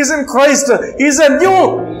is in Christ, he is a new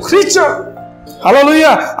creature.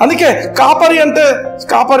 హల్లెలూయా. అందుకే కాపరి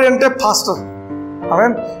అంటే pastor.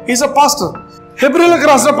 Amen. He is a pastor. హెబ్రీయులకు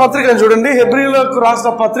రాసిన పత్రిక చూడండి. హెబ్రీయులకు రాసిన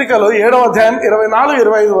పత్రికలో 7వ అధ్యాయం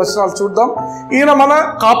 24-25 వచనాలు చూద్దాం. ఈయన మన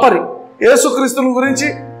కాపరి. యేసుక్రీస్తుని గురించి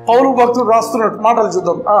పౌలు భక్తుడు రాస్తున్న మాటలు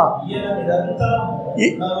చూద్దాం.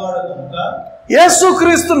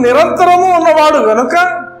 యేసుక్రీస్తు నిరంతరము ఉన్నవాడు గనుక.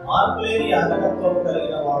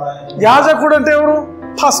 యాజకుడు అంటే ఎవరు?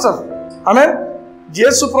 Pastor. Amen.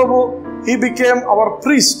 Yesu Prabhu he became hour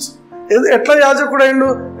priest. ఎట్లా యాజకుడు అయిండు?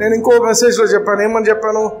 నేను ఇంకో మెసేజ్లో చెప్పాను. ఏమని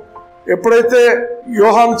చెప్పాను? ఎప్పుడైతే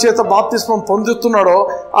యోహాను చేత బాప్తిస్మం పొందుతున్నాడో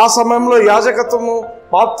ఆ సమయంలో యాజకత్వము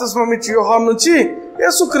బాప్తిస్మం ఇచ్చి యోహాను నుంచి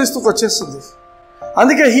యేసుక్రీస్తుకు వచ్చేస్తుంది.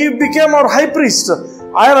 అందుకే he became hour high priest.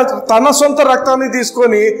 ఆయన తన సొంత రక్తాన్ని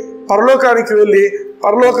తీసుకొని పరలోకానికి వెళ్ళి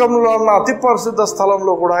పరలోకంలో ఉన్న అతి పరిశుద్ధ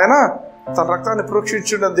స్థలంలో కూడా ఆయన తన రక్తాన్ని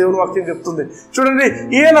ప్రోక్షించుండే దేవుని వాక్యం చెప్తుంది. చూడండి,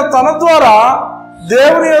 ఈయన తన ద్వారా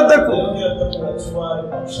దేవుని యొద్దకు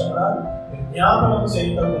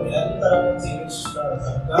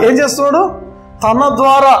ఏం చేస్తున్నాడు? తన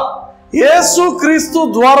ద్వారా, యేసు క్రీస్తు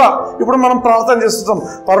ద్వారా. ఇప్పుడు మనం ప్రార్థన చేస్తుంటాం,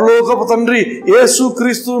 పరలోకపు తండ్రి యేసు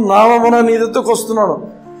క్రీస్తు నామమున నీ దగ్గరకు వస్తున్నాను.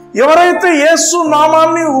 ఎవరైతే యేసు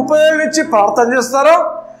నామాన్ని ఉపయోగించి ప్రార్థన చేస్తారో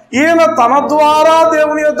ఈయన తన ద్వారా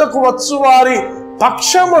దేవుని యొద్దకు వచ్చు వారి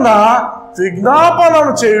పక్షమున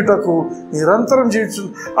విజ్ఞాపనను చేయుటకు నిరంతరం జీవించు.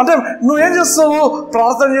 అంటే నువ్వేం చేస్తావు?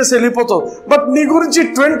 ప్రార్థన చేసి వెళ్ళిపోతావు. బట్ నీ గురించి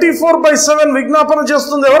 24/7 విజ్ఞాపన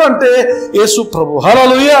చేస్తుంది ఎవరంటే యేసు ప్రభు.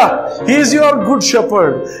 హల్లెలూయా. He is your good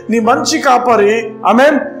shepherd. నీ మంచి కాపరి.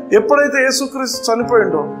 ఆమేన్. ఎప్పుడైతే యేసుక్రీస్తు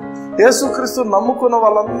చనిపోయిండో, యేసుక్రీస్తు నమ్ముకున్న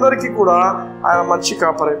వాళ్ళందరికీ కూడా ఆయన మంచి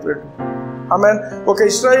కాపరి అయిపోయాడు. ఆమేన్. ఒక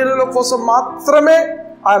ఇశ్రాయేలీయుల కోసం మాత్రమే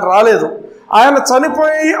ఆయన రాలేదు. ఆయన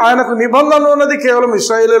చనిపోయి ఆయనకు నిబంధన ఉన్నది కేవలం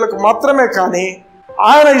ఇశ్రాయేలీయులకు మాత్రమే. కానీ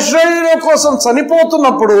ఆయన ఇశ్రాయేలీయుల కోసం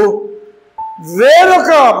చనిపోతున్నప్పుడు వేరొక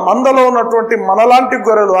మందలో ఉన్నటువంటి మనలాంటి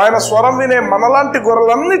గొర్రెలు, ఆయన స్వరం వినే మనలాంటి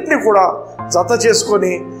గొర్రెలన్నింటినీ కూడా జత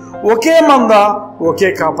చేసుకొని ఒకే మంద, ఒకే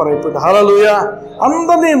కాపరైపోయింది. హల్లెలూయా.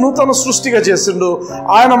 అందరినీ నూతన సృష్టిగా చేసిండు.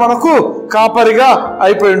 ఆయన మనకు కాపరిగా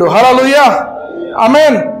అయిపోయిండు. హల్లెలూయా.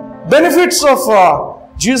 ఆమేన్. Benefits of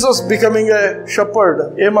Jesus becoming a shepherd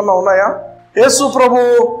ఏమన్నా ఉన్నాయా? యేసు ప్రభు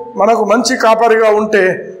మనకు మంచి కాపరిగా ఉంటే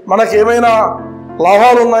మనకు ఏమైనా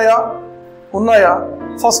లాభాలు ఉన్నాయా?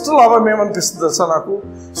 ఫస్ట్ లాభం ఏమనిపిస్తుంది తెలుసా? నాకు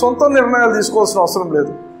సొంత నిర్ణయాలు తీసుకోవాల్సిన అవసరం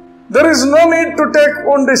లేదు. There is no need to take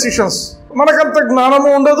own decisions. మనకంత జ్ఞానము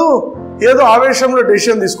ఉండదు, ఏదో ఆవేశంలో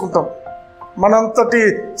డెసిషన్ తీసుకుంటాం. మనంతటి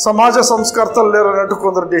సమాజ సంస్కర్తలు లేరన్నట్టు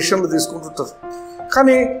కొందరు డెసిషన్లు తీసుకుంటుంటారు.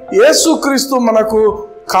 కానీ యేసుక్రీస్తు మనకు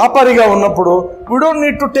కాపరిగా ఉన్నప్పుడు we don't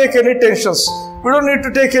need to take any tensions, we don't need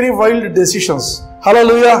to take any wild decisions.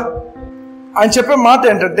 హల్లెలూయా. ఆయన చెప్పే మాట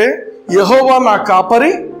ఏంటంటే, యెహోవా నా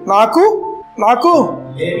కాపరి, నాకు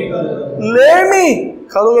లేమి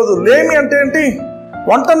కలుగదు. లేమి అంటే ఏంటి?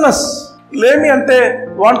 వంటనెస్. లేమి అంటే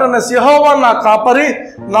వంటనెస్. యెహోవా నా కాపరి,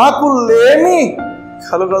 నాకు లేమి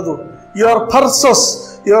కలుగదు. Your purses,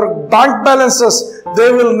 your bank balances, they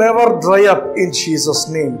will never dry up in Jesus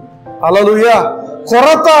name. హల్లెలూయా.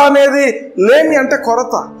 కొరత అనేది, లేమి అంటే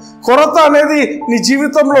కొరత అనేది నీ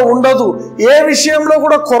జీవితంలో ఉండదు. ఏ విషయంలో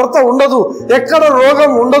కూడా కొరత ఉండదు. ఎక్కడ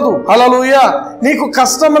రోగం ఉండదు. హల్లెలూయా. నీకు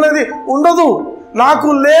కష్టం అనేది ఉండదు. నాకు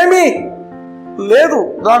లేమి లేదు,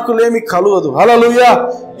 నాకు లేమి కలుగదు. హల్లెలూయా.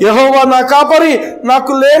 యెహోవా నా కాపరి,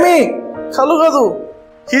 నాకు లేమి కలుగదు.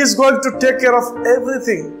 He is going to take care of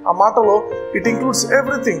everything. ఆ మాటలో ఇట్ ఇంక్లూడ్స్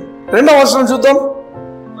ఎవ్రీథింగ్. రెండవ వచనం చూద్దాం.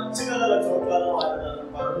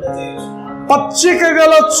 పచ్చిక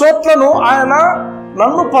గల చోట్లను ఆయన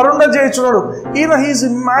నన్ను పరుండ చేయుచున్నాడు. ఈయన హీఈస్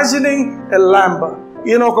ఇమాజినింగ్ ఎ ల్యాంబ్.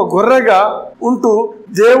 ఈయన ఒక గొర్రెగా ఉంటూ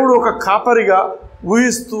దేవుడు ఒక కాపరిగా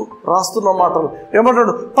ఊహిస్తూ రాస్తున్న మాటలు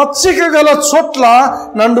ఏమంటాడు? పచ్చిక గల చోట్ల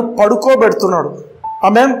నన్ను పడుకోబెడుతున్నాడు.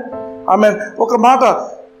 ఆమేన్. ఆమేన్. ఒక మాట,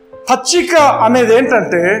 పచ్చిక అనేది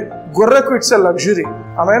ఏంటంటే గొర్రెకు ఇట్స్ ఎ లగ్జరీ.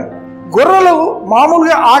 ఆమేన్. గొర్రెలు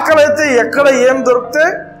మామూలుగా ఆకలి అయితే ఎక్కడ ఏం దొరికితే,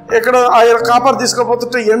 ఎక్కడ ఆయన కాపరి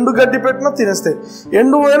తీసుకుపోతుంటే ఎండు గడ్డి పెట్టినా తినేస్తాయి,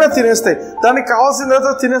 ఎండు పోయినా తినేస్తాయి, దానికి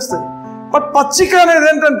కావాల్సిందైతే తినేస్తాయి. బట్ పచ్చిక అనేది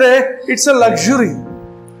ఏంటంటే ఇట్స్ ఎ లగ్జరీ.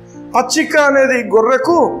 పచ్చిక అనేది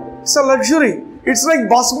గొర్రెకు it's a luxury. It's like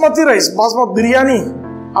basmati rice, basmati biryani.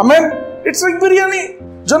 Amen. It's like biryani.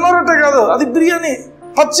 జొన్న రొట్టె కాదు, అది బిర్యానీ.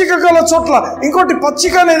 పచ్చిక గల చోట్ల. ఇంకోటి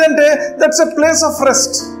పచ్చిక అనేది అంటే that's a place of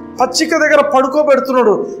rest. పచ్చిక దగ్గర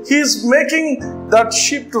పడుకోబెడుతున్నాడు. He's making that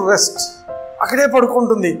sheep to rest. అక్కడే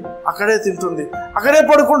పడుకుంటుంది, అక్కడే తింటుంది, అక్కడే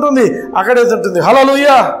పడుకుంటుంది, అక్కడే తింటుంది.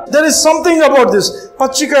 హల్లెలూయా. There is something about this.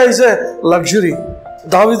 పచ్చిక ఇస్ ఏ లగ్జరీ.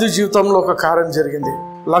 దావీదు జీవితంలో ఒక కార్యం జరిగింది.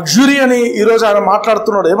 లగ్జరీ అని ఈరోజు ఆయన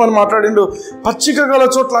మాట్లాడుతున్నాడు. ఏమని మాట్లాడిండు? పచ్చిక గల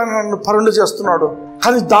చోట్ల ఆయన నన్ను పరుండు చేస్తున్నాడు.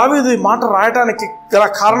 కానీ దావీదు ఈ మాట రాయటానికి గల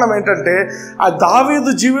కారణం ఏంటంటే ఆ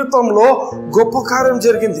దావీదు జీవితంలో గొప్ప కార్యం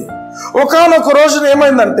జరిగింది. ఒకానొక రోజున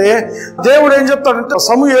ఏమైందంటే దేవుడు ఏం చెప్తాడంటే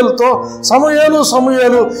సమూయేలుతో,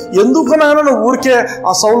 సమూయేలు ఎందుకు నాయన నువ్వు ఊరికే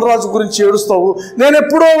ఆ సౌలు రాజు గురించి ఏడుస్తావు? నేను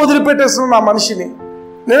ఎప్పుడో వదిలిపెట్టేస్తున్నాను ఆ మనిషిని,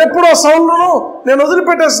 నేను ఎప్పుడో సౌలును నేను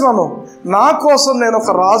వదిలిపెట్టేస్తున్నాను. నా కోసం నేను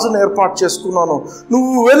ఒక రాజును ఏర్పాటు చేసుకున్నాను.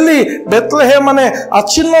 నువ్వు వెళ్ళి బెత్లెహేమ్ అనే ఆ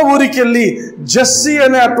చిన్న ఊరికి వెళ్ళి జెస్సీ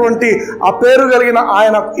అనే అటువంటి ఆ పేరు కలిగిన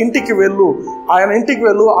ఆయన ఇంటికి వెళ్ళు.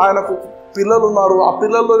 ఆయనకు పిల్లలు ఉన్నారు. ఆ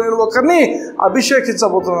పిల్లల్లో నేను ఒకరిని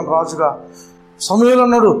అభిషేకించబోతున్నాను రాజుగా. సమూయేలు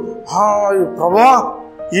అన్నాడు, ప్రభా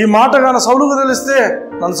ఈ మాట కానీ సౌలుకు తెలిస్తే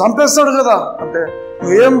నన్ను చంపేస్తాడు కదా అంటే,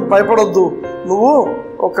 నువ్వేం భయపడొద్దు, నువ్వు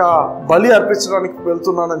ఒక బలి అర్పించడానికి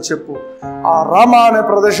వెళ్తున్నానని చెప్పు. ఆ రామా అనే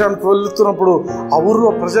ప్రదేశానికి వెళ్తున్నప్పుడు ఆ ఊర్లో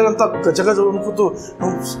ప్రజలంతా గజగజ వణుకుతూ,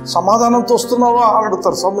 నువ్వు సమాధానంతో వస్తున్నావా అని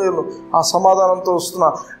అడుగుతారు సమూయేలు. ఆ సమాధానంతో వస్తున్నా.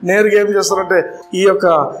 నేరుగా ఏం చేస్తారంటే ఈ యొక్క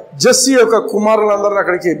జెస్సీ యొక్క కుమారులందరినీ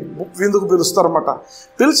అక్కడికి విందుకు పిలుస్తారన్నమాట.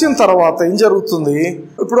 పిలిచిన తర్వాత ఏం జరుగుతుంది,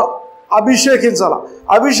 ఇప్పుడు అభిషేకించాల.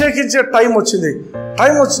 అభిషేకించే టైం వచ్చింది.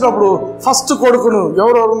 టైం వచ్చినప్పుడు ఫస్ట్ కొడుకును,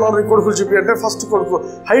 ఎవరెవరు ఉన్నారు ఈ కొడుకులు చెప్పి అంటే, ఫస్ట్ కొడుకు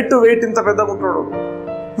హైట్ వెయిట్ ఇంత పెద్దగా ఉంటాడు,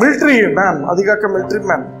 మిలిటరీ మ్యాన్, అది కాక మిలిటరీ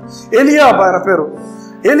మ్యాన్, ఎలియాబ్ ఆయన పేరు.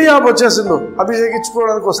 ఎలియాబ్ వచ్చేసిండు.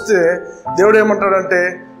 అభిషేకించుకోవడానికి వస్తే దేవుడు ఏమంటాడంటే,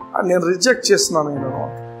 నేను రిజెక్ట్ చేస్తున్నాను,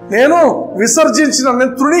 నేను విసర్జించిన,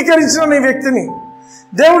 నేను తృణీకరించిన నీ వ్యక్తిని.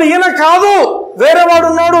 దేవుడు ఈయన కాదు వేరే వాడు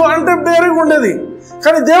ఉన్నాడు అంటే వేరేగా ఉండేది.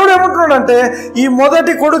 కానీ దేవుడు ఏమంటున్నాడంటే, ఈ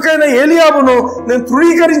మొదటి కొడుకైన ఏలియాబును నేను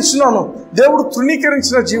తృణీకరించినాను. దేవుడు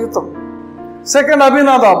తృణీకరించిన జీవితం. సెకండ్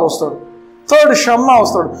అభినాదాబ్ వస్తాడు, థర్డ్ షమ్మా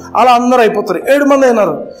వస్తాడు. అలా అందరూ అయిపోతారు. 7 మంది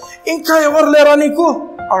అయినారు. ఇంకా ఎవరు లేరా నీకు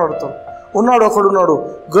అని అడుగుతాడు. ఉన్నాడు, ఒకడున్నాడు,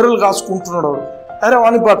 గొర్రెలు కాసుకుంటున్నాడు. అరే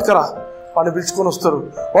వాడిని పట్టుకరా, వాడిని పిలుచుకొని వస్తారు.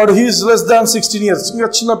 వాడు హీఈస్ లెస్ దాన్ 16 years, ఇంకా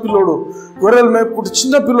చిన్న పిల్లోడు, గొర్రెలు మేపుకుంటూ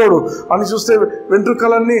చిన్న పిల్లోడు. అని చూస్తే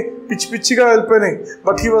వెంట్రుకలన్నీ పిచ్చి పిచ్చిగా వెళ్ళిపోయినాయి.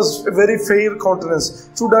 But he was very fair countenance,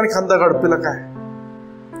 చూడడానికి అందగాడు పిల్లకాయ,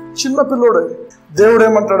 చిన్న పిల్లోడు. దేవుడు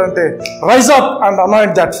ఏమంటాడంటే, rise up and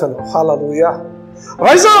anoint that fellow. Hallelujah,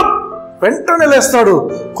 rise up. వెంటనే లేస్తాడు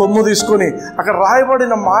కొమ్ము తీసుకొని. అక్కడ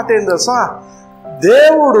రాయబడిన మాట ఏం తెలుసా,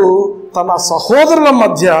 దేవుడు తన సహోదరుల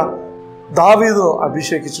మధ్య దావీదు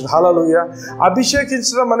అభిషేకించాడు. హల్లెలూయా.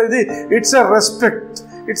 అభిషేకించడం అనేది it's a respect,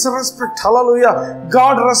 it's a respect. Hallelujah.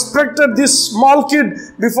 God respected this small kid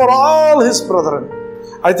before all his brother.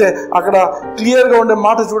 అయితే అక్కడ క్లియర్గా ఉండే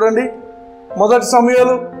మాట చూడండి. మొదటి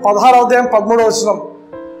సమూయేలు 16వ అధ్యాయం 13వ వచనం.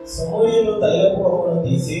 సమూయేలు తైలపు కొప్పును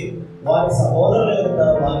తీసి వారి సహోదరుల ఎదుట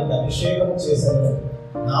వారికి అభిషేకం చేశాడు.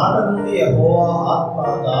 నాట నుండి యెహోవా ఆత్మ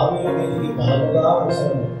దావీదు మీదికి బలముగా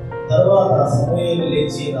వచ్చెను. తరువాత సమూయేలు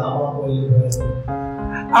లేచి రామాకు వెళ్ళిపోయాడు.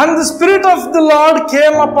 And the spirit of the Lord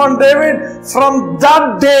came upon David from that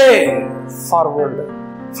day forward.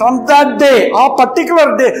 From that day, ఆ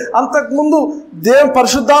పర్టికులర్ డే. అంతకు ముందు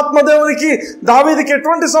పరిశుద్ధాత్మ దేవునికి దావీదుకి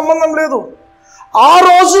ఎటువంటి సంబంధం లేదు. ఆ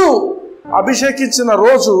రోజు అభిషేకించిన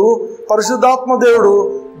రోజు పరిశుద్ధాత్మ దేవుడు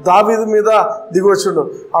దావీదు మీద దిగొచ్చుండు.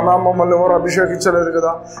 అలా మమ్మల్ని ఎవరు అభిషేకించలేదు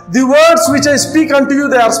కదా. The words which I speak unto you,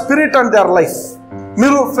 they are spirit and they are life.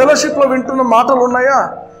 మీరు ఫెలోషిప్ లో వింటున్న మాటలు ఉన్నాయా?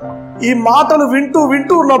 ఈ మాటలు వింటూ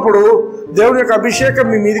వింటూ ఉన్నప్పుడు దేవుడి యొక్క అభిషేకం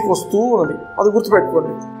మీ మీదకి వస్తూ ఉన్నది. అది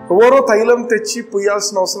గుర్తుపెట్టుకోండి. ఎవరో తైలం తెచ్చి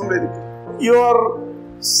పుయ్యాల్సిన అవసరం లేదు. You are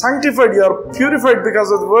sanctified, you are purified because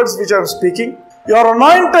of the words which I am speaking. You are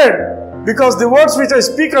anointed because the words which I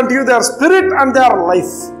speak unto you, they are spirit and they are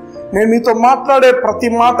life. నేను మీతో మాట్లాడే ప్రతి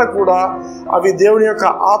మాట కూడా అవి దేవుని యొక్క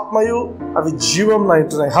ఆత్మయు, అవి జీవం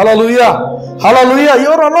నైటున్నాయి. హల్లెలూయా, హల్లెలూయా. You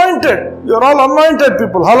are anointed, you are all anointed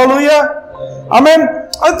people. హల్లెలూయా, ఆమేన్.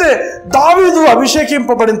 అయితే దావీదు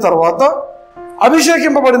అభిషేకింపబడిన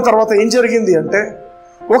తర్వాత ఏం జరిగింది అంటే,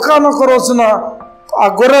 ఒకానొక రోజున ఆ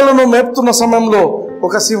గొర్రెలను మేపుతున్న సమయంలో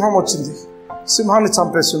ఒక సింహం వచ్చింది, సింహాన్ని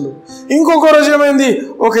చంపేసిండు. ఇంకొక రోజు ఏమైంది,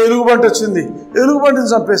 ఒక ఎలుగుబంటి వచ్చింది, ఎలుగుబంటిని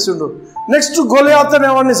చంపేసిండు. నెక్స్ట్ గొలియాత్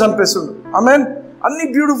అనేవాడిని చంపేసిండు. ఆమేన్. అన్ని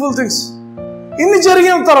బ్యూటిఫుల్ థింగ్స్. ఇన్ని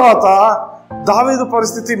జరిగిన తర్వాత దావీదు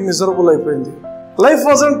పరిస్థితి మిజరబుల్ అయిపోయింది. Life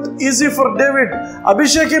wasn't easy for David.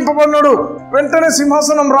 అభిషేకింపబడినాడు, వెంటనే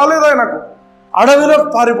సింహాసనం రాలేదు ఆయనకు, అడవిలో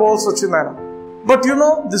పారిపోవాల్సి వచ్చింది ఆయన. But you know,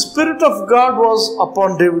 the spirit of God was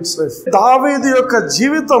upon David's life. దావీదు యొక్క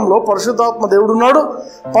జీవితంలో పరిశుద్ధాత్మ దేవుడు ఉన్నాడు.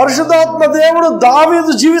 పరిశుద్ధాత్మ దేవుడు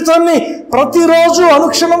దావీదు జీవితాన్ని ప్రతిరోజు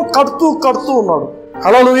అనుక్షణం కడుతూ ఉన్నాడు.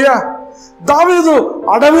 హల్లెలూయా. దావీదు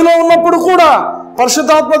అడవిలో ఉన్నప్పుడు కూడా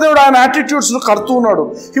పరిశుద్ధాత్మ దేవుడు ఆయన యాటిట్యూడ్స్ ను కడుతూ ఉన్నాడు.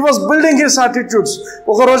 He was building his attitudes.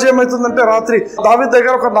 ఒక రోజు ఏమవుతుందంటే, రాత్రి దావీదు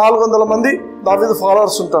దగ్గర ఒక 400 మంది దావీదు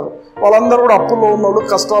ఫాలోవర్స్ ఉంటారు. వాళ్ళందరూ కూడా అప్పుల్లో ఉన్న వాళ్ళు,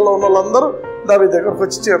 కష్టాల్లో ఉన్న వాళ్ళందరూ దావీదు దగ్గరకు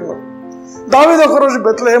వచ్చి చేరినారు. దావీదు ఒకరోజు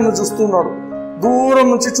బెత్లెహేమ్ చూస్తున్నాడు, దూరం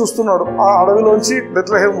నుంచి చూస్తున్నాడు. ఆ అడవిలోంచి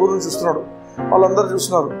బెత్లెహేమ్ ఊరిని చూస్తున్నాడు. వాళ్ళందరూ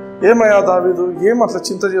చూస్తున్నారు. ఏమయ్యా దావీదు, ఏం అట్లా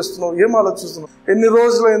చింత చేస్తున్నావు, ఏం ఆలోచిస్తున్నావు? ఎన్ని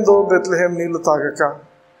రోజులైందో బెత్లెహేమ్ నీళ్లు తాగక,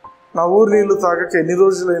 నా ఊరు నీళ్లు తాగక ఎన్ని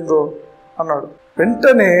రోజులైందో అన్నాడు.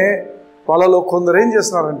 వెంటనే వాళ్ళలో కొందరు ఏం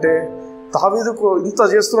చేస్తున్నారంటే, దావీదుకు ఇంత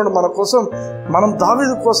చేస్తున్నాడు మన కోసం, మనం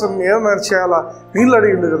దావీదు కోసం ఏమైనా చేయాలా, నీళ్ళు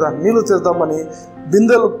అడిగిండు కదా, నీళ్లు తెద్దామని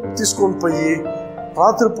బిందెలు తీసుకొని పోయి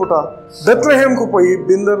రాత్రిపూట బెత్లెహేమ్కు పోయి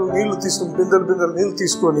బిందెలు నీళ్లు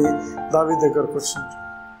తీసుకొని దావీదు దగ్గరకు వచ్చింది.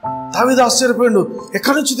 దావీదు ఆశ్చర్యపోయాడు.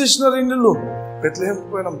 ఎక్కడి నుంచి తెచ్చినారు ఈ నీళ్లు? బెత్లెహేమ్కు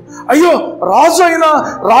పోయినాం. అయ్యో,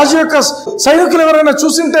 రాజు యొక్క సైనికులు ఎవరైనా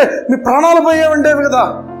చూసింటే మీ ప్రాణాలు పోయే ఉండేవి కదా.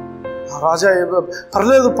 రాజా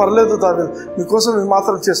పర్లేదు దావీదు, మీకోసం ఇది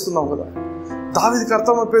మాత్రం చేస్తున్నాం కదా. దావీదుకి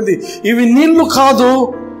అర్థమైపోయింది, ఇవి నీళ్లు కాదు,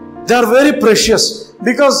 they are very precious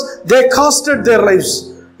because they casted there lifes.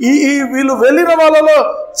 వీళ్ళు వెళ్ళిన వాళ్ళలో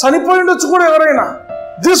చనిపోయి ఉండొచ్చు కూడా ఎవరైనా.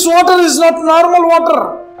 This water is not normal water.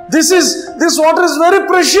 This water is very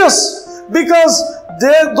precious because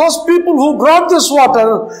those people who brought this water,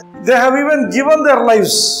 they have even given their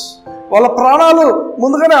lives. వాళ్ళ ప్రాణాలు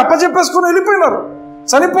ముందుగానే అప్పచెప్పేసుకుని వెళ్ళిపోయినారు.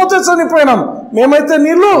 చనిపోతే చనిపోయినాం, మేమైతే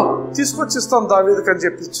నీళ్లు తీసుకొచ్చిస్తాం దావీదుకి అని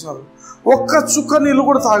చెప్పి ఇచ్చినారు. ఒక్క చుక్క నీళ్లు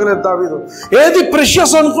కూడా తాగలేదు దావీదు. ఏది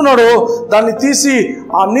ప్రెషియస్ అనుకున్నాడో దాన్ని తీసి,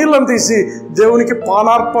 ఆ నీళ్ళని తీసి దేవునికి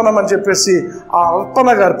పానార్పణం అని చెప్పేసి ఆ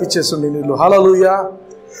అర్పణగా అర్పించేసింది నీళ్లు. హల్లెలూయా.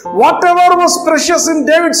 Whatever was precious in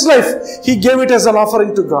David's life, he gave it as an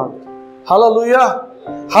offering to God. Hallelujah.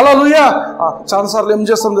 Hallelujah. చాలాసార్లు ఏం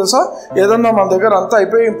చేస్తాం తెలుసా, ఏదన్నా మన దగ్గర అంతా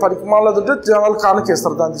అయిపోయి పనికి మాలదు ఉంటే జనాలు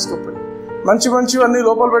కానుకేస్తారు దాన్ని తీసుకుపోయి. మంచివన్నీ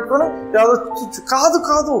లోపల పెట్టుకొని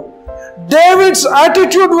కాదు. David's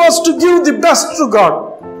attitude was to give the best to God.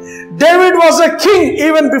 David was a king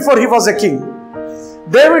even before he was a king.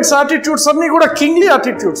 David's attitudes అన్నీ కూడా కింగ్లీ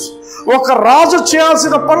attitudes. ఒక రాజు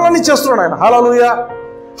చేయాల్సిన పనులన్నీ చేస్తున్నాడు ఆయన. హల్లెలూయా.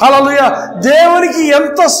 హల్లెలూయా. దేవునికి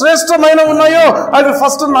ఎంత శ్రేష్టమైన ఉన్నాయో అవి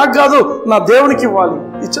ఫస్ట్ నాకు కాదు, నా దేవునికి ఇవ్వాలి,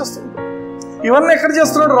 ఇచ్చేస్తాడు. ఇవన్నీ ఎక్కడ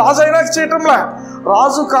చేస్తున్నాడు? రాజు అయినాక చేయటంలా,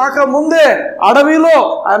 రాజు కాక ముందే అడవిలో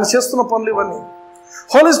ఆయన చేస్తున్న పనులు ఇవన్నీ.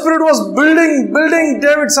 Holi spirit was building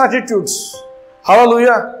David's attitudes.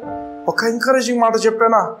 హల్లెలూయా. ఒక ఎంకరేజింగ్ మాట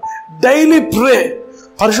చెప్పానా, డైలీ ప్రే,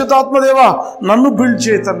 పరిశుద్ధాత్మదేవా నన్ను బిల్డ్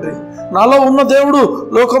చేయి తండ్రి, నాలో ఉన్న దేవుడు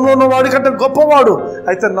లోకంలో ఉన్న వాడి కంటే గొప్పవాడు,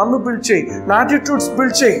 అయితే నన్ను బిల్డ్ చేయి, నా యాటిట్యూడ్స్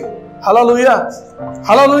బిల్డ్ చేయి. హల్లెలూయా.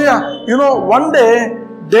 హల్లెలూయా. One day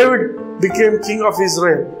David became king of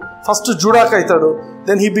Israel. First జూడాక్ అవుతాడు,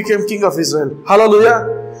 then he became king of Israel. Hallelujah.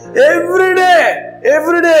 Every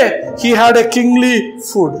day he had a kingly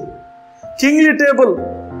food, kingly table.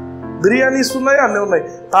 Biryanis ఉన్నాయి, అన్నీ ఉన్నాయి.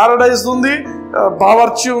 పారడైజ్ ఉంది,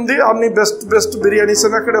 బావర్చి ఉంది, అన్ని బెస్ట్ బిర్యానీస్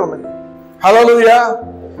అని అక్కడే ఉన్నాయి. హల్లెలూయా.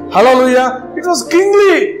 హల్లెలూయా. It was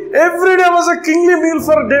kingly. Every day was a kingly meal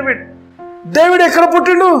for David. David ఎక్కడ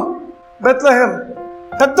పుట్టిండు? బెత్లెహేమ్.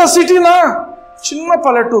 పెద్ద సిటీనా? చిన్న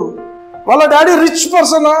పల్లెటూరు. వాళ్ళ daddy rich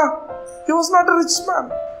persona? He was not a rich man.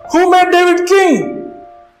 Who made David king?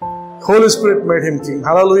 Holi spirit made him king.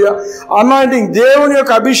 Hallelujah. Anointing, దేవుని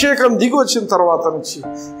యొక్క అభిషేకం దిగి వచ్చిన తర్వాత నుంచి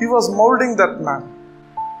he was moulding that man.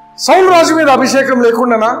 సౌలు రాజు మీద అభిషేకం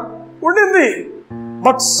లేకుండానా? ఉండింది.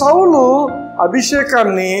 బట్ సౌలు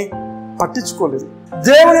అభిషేకాన్ని పట్టించుకోలేదు,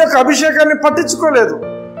 దేవుని యొక్క అభిషేకాన్ని పట్టించుకోలేదు.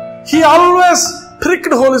 He always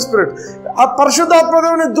ప్రిక్డ్ Holi spirit. ఆ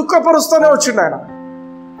పరిశుద్ధాత్మదేవుని దుఃఖపరుస్తూనే వచ్చిండు ఆయన.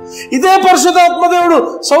 ఇదే పరిశుద్ధాత్మదేవుడు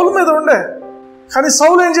సౌలు మీద ఉండే, కానీ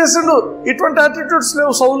సౌలు ఏం చేసిండు? ఇటువంటి యాటిట్యూడ్స్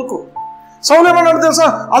లేవు సౌలుకు. సౌలు ఏమన్నాడు తెలుసా?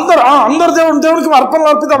 అందరు దేవునికి అర్పణలు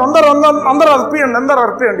అర్పిద్దాం, అందరూ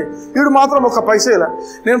అర్పియండి. వీడు మాత్రం ఒక పైసే ఇలా.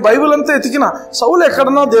 నేను బైబిల్ అంతా ఎతికిన, సౌలు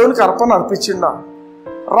ఎక్కడన్నా దేవునికి అర్పణ అర్పించిండా?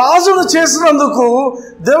 రాజును చేసినందుకు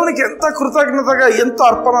దేవునికి ఎంత కృతజ్ఞతగా ఎంత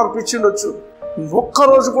అర్పణ అర్పించిండొచ్చు.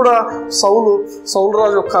 ఒక్కరోజు కూడా సౌలు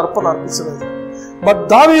రాజు ఒక్క అర్పణ అర్పించలేదు. బట్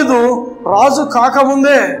దావీదు రాజు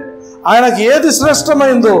కాకముందే ఆయనకి ఏది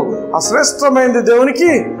శ్రేష్టమైందో ఆ శ్రేష్టమైంది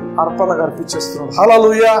దేవునికి అర్పణగా అర్పించేస్తున్నాడు.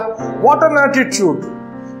 హల్లెలూయా. What an attitude!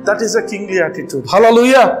 That is a kingly attitude.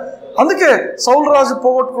 హల్లెలూయా. అందుకే సౌలు రాజు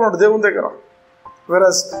పోగొట్టుకున్నాడు దేవుని దగ్గర.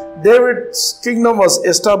 whereas David's kingdom was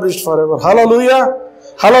established forever. Hallelujah.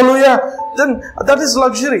 Hallelujah. Then that is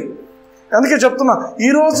luxury. అందుకే చెప్తున్నా, ఈ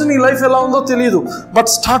రోజు నీ లైఫ్ ఎలా ఉందో తెలియదు, but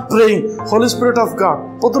start praying Holi spirit of God.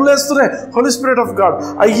 పొద్దులేస్తూనే Holi spirit of God,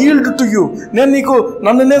 I yield to you.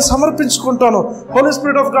 నన్ను నేను సమర్పించుకుంటాను. Holi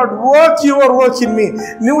spirit of God, work your work in me.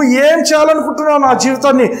 నువ్వు ఏం చేయాలనుకుంటున్నావు నా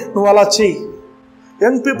జీవితాన్ని, నువ్వు అలా చెయ్యి.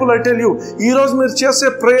 Young people, I tell you, ఈరోజు మీరు చేసే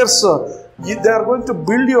prayers, they are going to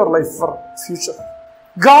build your life for future.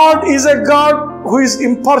 God is a God who is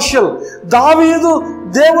impartial. దావీదు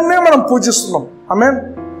దేవుణ్ణే మనం పూజిస్తున్నాం. ఆమేన్.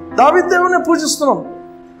 దావీదు దేవుణ్ణి పూజిస్తున్నాం.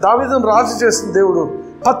 దావీదును రాజు చేసిన దేవుడు,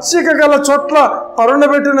 పచ్చిక గల చోట్ల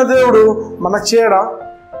పరుండబెట్టిన దేవుడు మనకు చేయడా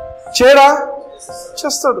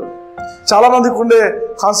చేస్తాడు. చాలా మందికి ఉండే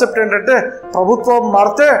కాన్సెప్ట్ ఏంటంటే, ప్రభుత్వం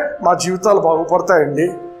మారితే మా జీవితాలు బాగుపడతాయండి.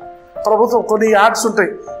 కొన్ని యాడ్స్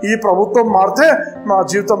ఉంటాయి, ఈ ప్రభుత్వం మారితే మా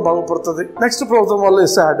జీవితం బాగుపడుతుంది. నెక్స్ట్ ప్రభుత్వం వల్ల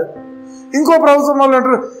ఇస్తే యాడ్. ఇంకో ప్రభుత్వం వాళ్ళు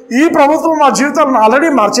అంటారు, ఈ ప్రభుత్వం మా జీవితాలను ఆల్రెడీ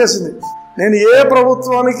మార్చేసింది. నేను ఏ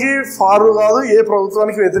ప్రభుత్వానికి ఫారు కాదు, ఏ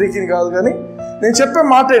ప్రభుత్వానికి వ్యతిరేకిని కాదు, కానీ నేను చెప్పే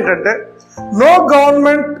మాట ఏంటంటే, no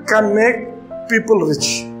government can make people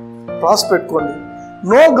rich. రాసి పెట్టుకోండి,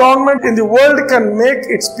 no government in the world can make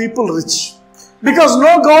its people rich, because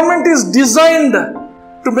no government is designed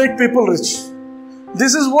to make people rich.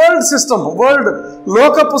 This is world system.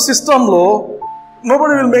 లోకపు సిస్టంలో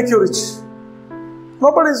nobody will make you rich.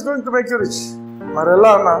 Nobody is going to make you rich.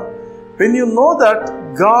 Marella anna, when you know that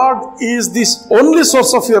God is this only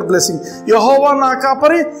source of your blessing. Yehovah na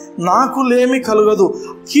kapari naku lemi kalugadu.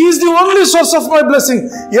 He is the only source of my blessing.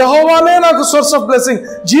 Yehovah ne naku source of blessing.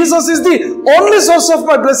 Jesus is the only source of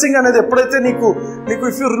my blessing anedi eppudaithe నీకు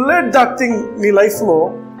if you relate that thing నీ life lo,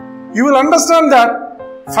 you will understand that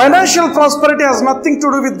financial prosperity has nothing to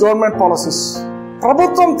do with government policies.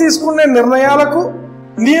 ప్రభుత్వం తీసుకునే నిర్ణయాలకు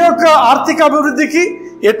నీ యొక్క ఆర్థిక అభివృద్ధికి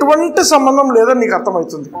ఎటువంటి సంబంధం లేదని నీకు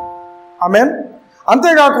అర్థమవుతుంది. ఆమేన్.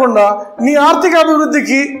 అంతేకాకుండా నీ ఆర్థిక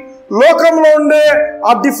అభివృద్ధికి లోకంలో ఉండే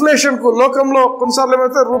ఆ డిఫ్లేషన్కు, లోకంలో కొన్నిసార్లు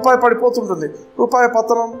ఏమైతే రూపాయి పడిపోతుంటుంది, రూపాయి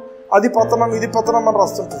పతనం, అది పతనం, ఇది పతనం అని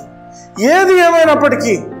రాస్తుంటుంది. ఏది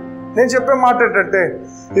ఏమైనప్పటికీ నేను చెప్పే మాట ఏంటంటే,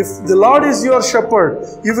 if the lord is your shepherd,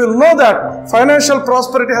 you will know that financial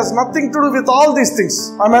prosperity has nothing to do with all these things.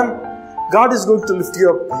 Amen. God is going to lift you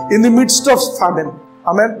up in the midst of ఫామిన్.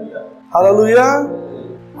 Amen. Hallelujah.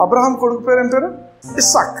 Abraham కొడుకు పేరు ఏం పేరు?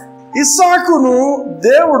 ఇస్సాక్. ఇస్సాకును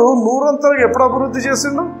దేవుడు నూరంతలుగా ఎప్పుడు అభివృద్ధి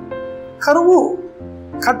చేసిండు? కరువు,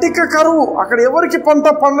 కటిక కరువు. అక్కడ ఎవరికి పంట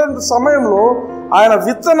పండని సమయంలో ఆయన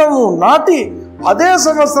విత్తనము నాటి అదే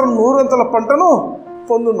సంవత్సరం నూరంతల పంటను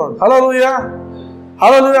పొందున్నాడు. హల్లెలూయా,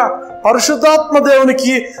 హల్లెలూయా. పరిశుద్ధాత్మ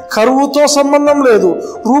దేవునికి కరువుతో సంబంధం లేదు,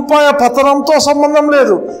 రూపాయి పతనంతో సంబంధం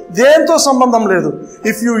లేదు, దేంతో సంబంధం లేదు.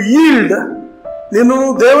 ఇఫ్ యు ఈల్డ్, నిన్ను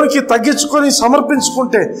దేవునికి తగ్గించుకొని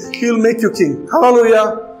సమర్పించుకుంటే he will make you king. Hallelujah,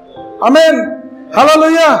 amen,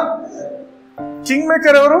 hallelujah. King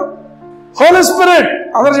maker ఎవరు? హోలీ స్పిరిట్.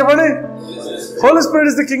 అందరూ చెప్పండి, Holi spirit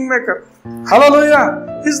is the king maker. Hallelujah,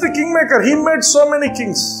 he is the king maker. He made so many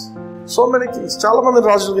Kings, so many Kings. చాలా మంది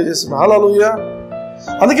రాజులుగా చేసిన. హల్లెలూయా.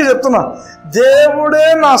 అందుకే చెప్తున్నా, దేవుడే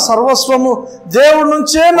నా సర్వస్వము, దేవుడి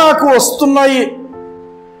నుంచే నాకు వస్తున్నాయి.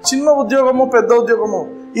 చిన్న ఉద్యోగము, పెద్ద ఉద్యోగము,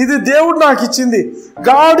 ఇది దేవుడు నాకు ఇచ్చింది.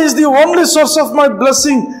 God is the only source of my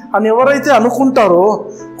blessing అని ఎవరైతే అనుకుంటారో,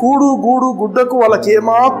 కూడు గూడు గుడ్డకు వాళ్ళకి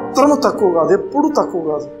ఏమాత్రము తక్కువ కాదు, ఎప్పుడు తక్కువ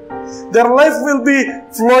కాదు. their life will be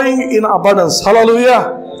flowing in abundance. Hallelujah,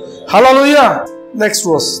 hallelujah. Next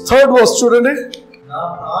verse, third verse చూడండి. నా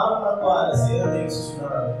ప్రాణమునకు ఆయన సేవ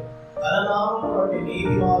దీక్షిస్తున్నాడు, తన నామమును బట్టి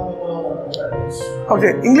నీతి మార్గములో నన్ను నడిపిస్తున్నాడు. ఓకే,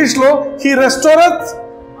 ఇంగ్లీష్ లో he restoreth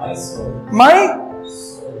my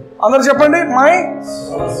అందరు చెప్పండి, మై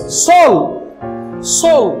సోల్.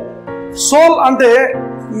 సోల్, సోల్ అంటే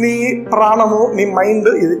నీ ప్రాణము, నీ మైండ్.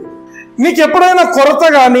 ఇది నీకు ఎప్పుడైనా కొరత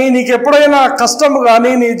కానీ, నీకు ఎప్పుడైనా కష్టం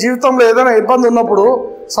కానీ, నీ జీవితంలో ఏదైనా ఇబ్బంది ఉన్నప్పుడు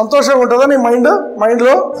సంతోషంగా ఉంటుందా నీ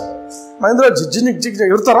మైండ్లో జిగ్జిగ్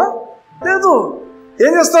ఎగురుతారా? లేదు.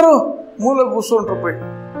 ఏం చేస్తారు? మూలకు కూర్చుంటారు, పోయి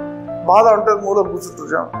బాధ ఉంటుంది, మూలకు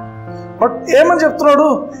కూర్చుంటారు. బట్ ఏమని చెప్తున్నాడు?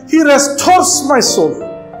 He restores my soul.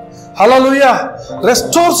 Hallelujah,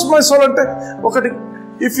 restores my soul అంటే ఒకటి,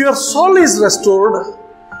 if your soul is restored,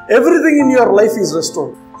 everything in your life is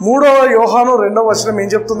restored. 3వ యోహాను 2వ వచనం ఏం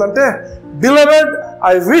చెప్తుందంటే, beloved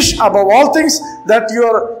I wish above all things that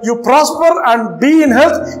you prosper and be in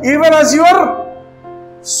health even as your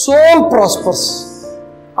soul prospers.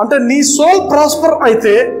 అంటే నీ సోల్ ప్రాస్పర్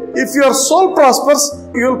అయితే, if your soul prospers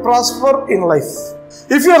you will prosper in life.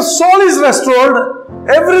 If your soul is restored,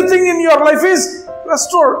 everything in your life is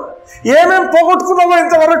restored. ఏమేం పోగొట్టుకున్నావో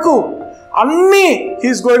ఇంతవరకు అన్నీ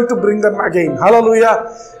he's going to bring them again. Hallelujah.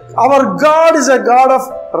 Hour God is a God of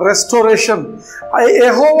restoration.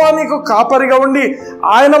 యెహోవా నీకు కాపరిగా ఉండి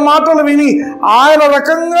ఆయన మాటలు విని ఆయన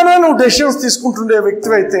రకంగానే నువ్వు డెసిషన్స్ తీసుకుంటుండే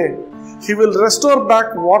వ్యక్తి అయితే, he will restore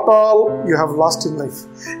back what all you have lost in life.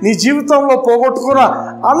 నీ జీవితంలో పోగొట్టుకున్న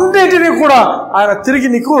అన్నిటినీ కూడా ఆయన తిరిగి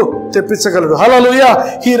నీకు తెప్పించగలడు. హల్లెలూయా.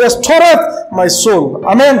 He రెస్టోరెత్ my soul.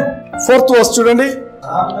 Amen. 4th verse చూడండి.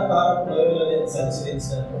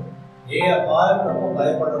 ఏ అపాయమునకు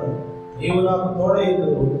భయపడను, నీవు నాకు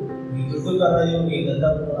తోడైయుందువు, నీ దుడ్డు కర్రయు నీ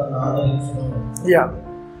దండము నన్ను ఆదరించును. యా,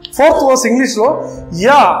 4th verse ఇంగ్లీష్ లో,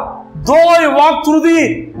 yeah though I walk through the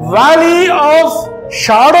valley of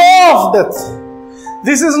shadow of death.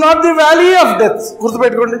 This is not the valley of death.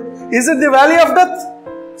 గుర్తుపెట్టుకోండి. Is it the valley of death?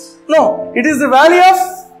 No, it is the valley of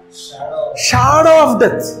shadow of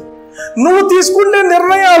death. నువ్వు తీసుకునే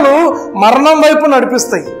నిర్ణయాలు మరణం వైపు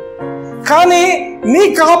నడిపిస్తాయి, కానీ నీ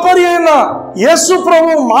కాపరి అయిన యేసు ప్రభు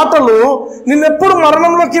మాటలు నిన్నెప్పుడు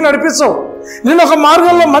మరణంలోకి నడిపించవు. నేను ఒక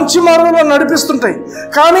మార్గంలో, మంచి మార్గంలో నడిపిస్తుంటాయి.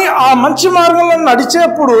 కానీ ఆ మంచి మార్గంలో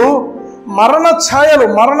నడిచేప్పుడు మరణ ఛాయలు,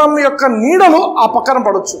 మరణం యొక్క నీడలు ఆ పక్కన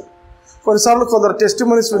పడవచ్చు. కొన్నిసార్లు కొందరు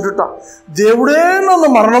టెస్టిమనీస్ వింటుంటా, దేవుడే నన్ను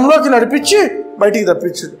మరణంలోకి నడిపించి బయటికి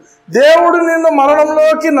తప్పించాడు. దేవుడు నిన్ను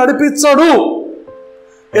మరణంలోకి నడిపించడు.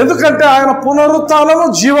 ఎందుకంటే ఆయన పునరుత్థానము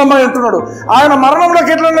జీవమై ఉంటున్నాడు. ఆయన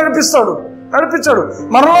మరణంలోకి ఎట్లా నడిపిస్తాడు? నడిపించాడు.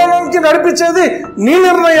 మరణంలోకి నడిపించేది నీ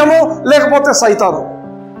నిర్ణయము, లేకపోతే సైతాను.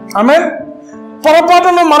 ఆమేన్.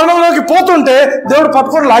 పొరపాటున మరణంలోకి పోతుంటే దేవుడు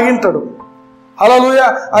పట్టుకొని లాగింటాడు. హల్లెలూయా.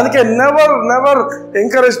 అందుకే never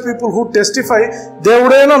encourage people who testify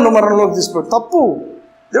దేవుడే నన్ను మరణంలోకి తీసుకుపోయాడు. తప్పు.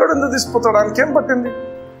 దేవుడు ఎందుకు తీసుకుపోతాడు? ఆయనకేం పట్టింది?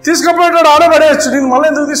 తీసుకుపోయాడు, ఆడబడేయచ్చు. నేను మళ్ళీ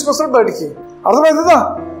ఎందుకు తీసుకొస్తాడు బయటికి? అర్థమవుతుందా?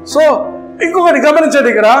 సో ఇంకొకటి గమనించండి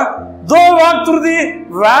ఇక్కడ, దో walk through the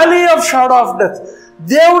valley of shadow of death.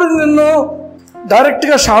 దేవుడు నిన్ను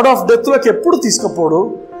డైరెక్ట్గా షాడో ఆఫ్ డెత్లోకి ఎప్పుడు తీసుకుపోడు.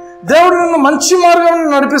 దేవుడు నిన్ను మంచి మార్గంలో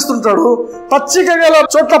నడిపిస్తుంటాడు, పచ్చిక గల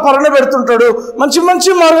చోట్ల పరణ పెడుతుంటాడు, మంచి మంచి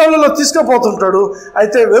మార్గాలలో తీసుకుపోతుంటాడు.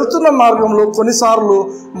 అయితే వెళ్తున్న మార్గంలో కొన్నిసార్లు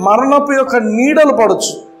మరణపు యొక్క నీడలు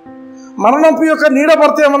పడవచ్చు. మరణపు యొక్క నీడ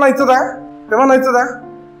పడితే ఏమన్నా అవుతుందా?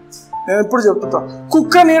 నేను ఎప్పుడు చెప్తా,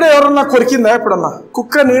 కుక్క నీడ ఎవరన్నా కొరికిందా? ఎప్పుడన్నా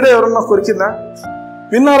కుక్క నీడ ఎవరన్నా కొరికిందా?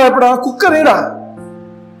 విన్నారా ఎప్పుడన్నా? కుక్క నీడ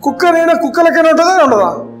కుక్కలకైనా ఉంటుందా?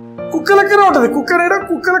 ఉండదా? కుక్కలకైనా ఉంటుంది. కుక్క నీడ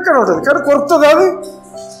కుక్కలకైనా ఉంటుంది, కానీ కొరుకుతుంది అది.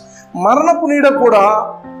 మరణపు నీడ కూడా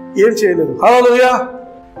ఏం చేయలేదు. హల్లెలూయా.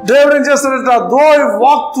 దేవుడు ఏం చేస్తాడంట? Though I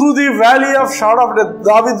walk through the valley of shadow of death.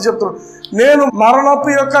 దావీదు చెప్తున్నాడు, నేను మరణపు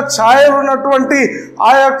యొక్క ఛాయలు ఉన్నటువంటి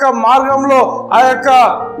ఆ యొక్క మార్గంలో, ఆ యొక్క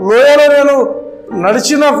లోయలో నేను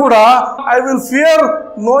నడిచినా కూడా I will fear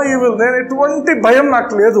no evil. నేను ఎటువంటి భయం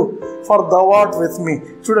నాకు లేదు. For the what with me.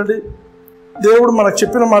 చూడండి, దేవుడు మనకు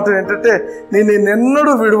చెప్పిన మాట ఏంటంటే, నేను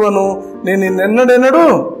నిన్నెన్నడూ విడువను, నేను నిన్నెన్నడెన్నడూ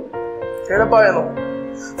ఎడబాయను.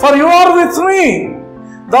 For you are with me,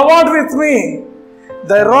 the what with me,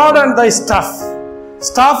 దై రాడ్ అండ్ దై స్టాఫ్.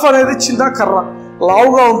 స్టాఫ్ అనేది చిన్న కర్ర,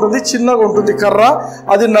 లావుగా ఉంటుంది, చిన్నగా ఉంటుంది కర్ర.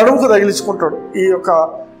 అది నడుముకు తగిలించుకుంటాడు ఈ యొక్క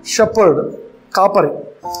షెపర్డ్, కాపరి.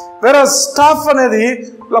 వేరే స్టాఫ్ అనేది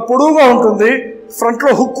ఇలా పొడవుగా ఉంటుంది,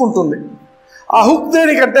 ఫ్రంట్లో హుక్ ఉంటుంది. ఆ హుక్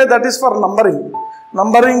దేనికంటే దట్ ఈస్ ఫర్ నంబర్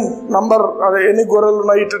ఎన్ని గొర్రెలు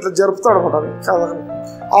ఉన్నాయి ఇట్లా జరుపుతాడు అనమాట. అది కాదని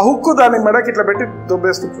ఆ హుక్ దాని మెడకి ఇట్లా పెట్టి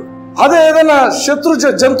దొబ్బేస్తుంటాడు. అదే ఏదైనా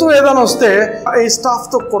జంతువు ఏదైనా వస్తే ఈ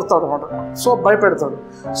స్టాఫ్తో కొడతాడు అనమాట. సో భయపెడతాడు.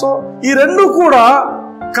 సో ఈ రెండు కూడా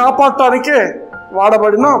కాపాడటానికే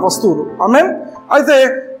వాడబడిన వస్తువులు. ఆమేన్. అయితే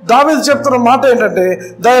దావీదు చెప్తున్న మాట ఏంటంటే,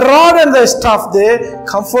 దై రాడ్ అండ్ దై స్టాఫ్ దే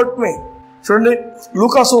కంఫర్ట్ మీ. చూడండి,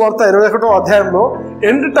 లూకాసు వార్త 21వ అధ్యాయంలో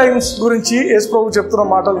ఎండ్ టైమ్స్ గురించి యేసు ప్రభు చెప్తున్న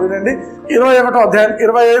మాటలు వినండి. 21వ అధ్యాయం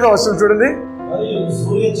 25వ వచనం చూడండి. మరియు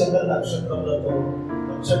సూర్య చంద్ర నక్షత్రములతో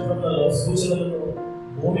నక్షత్రములలో సూచనలను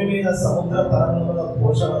భూమి మీద సముద్ర తరంగముల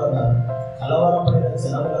ఘోష వలన కలవరపడిన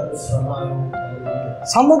జనములకు శ్రమను.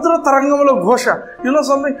 సముద్ర తరంగముల ఘోష, యూనో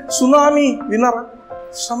సంథింగ్, సునామీ విన్నారా?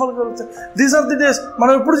 శ్రమలు కలుగుతాయి. These are the days.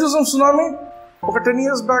 మనం ఎప్పుడు చూసాం సునామీ? ఒక 10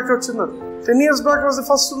 years బ్యాక్ వచ్చింది. అది 10 years back was the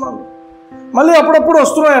first tsunami. మళ్ళీ అప్పుడప్పుడు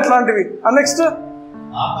వస్తున్నాయి అట్లాంటివి. నెక్స్ట్,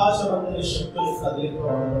 ఆకాశమందలి శక్తులు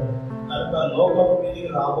కదిలిపోవడం కనుక లోకము మీదకి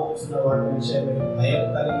రాబోతున్న వాటి విషయమై భయం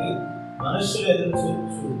కలిగి మనుషులు ఎదురు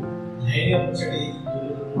చూచు ధైర్యం చెడి.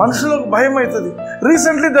 మనుషులకు భయం అవుతుంది.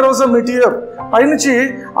 రీసెంట్లీ దెర్ వాజ్ అ మెటీరియర్, పైనుంచి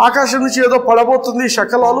ఆకాశం నుంచి ఏదో పడబోతుంది,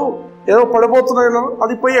 శకలాలు ఏదో పడబోతున్నాయి,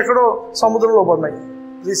 అది పోయి ఎక్కడో సముద్రంలో పడినాయి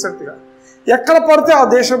రీసెంట్గా. ఎక్కడ పడితే ఆ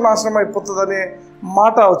దేశం నాశనం అయిపోతుంది అనే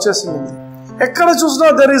మాట వచ్చేసింది. ఎక్కడ చూసినా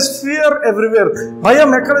దెర్ ఈస్ ఫియర్ ఎవ్రీవేర్. భయం,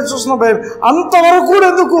 ఎక్కడ చూసినా భయం. అంతవరకు కూడా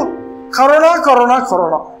ఎందుకు? Corona corona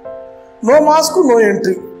corona, no mask no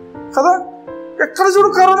entry కదా. ఎక్కడ చూడు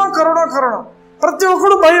కరోనా కరోనా కరోనా. ప్రతి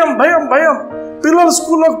ఒక్కడు భయం భయం భయం. పిల్లలు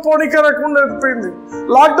స్కూల్లోకి పోనీకే రాకుండా అయిపోయింది.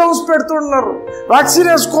 లాక్డౌన్స్ పెడుతున్నారు, వ్యాక్సిన్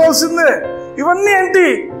వేసుకోవాల్సిందే. ఇవన్నీ ఏంటి?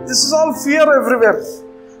 This is all fear everywhere.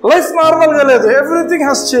 Life నార్మల్గా లేదు. Everything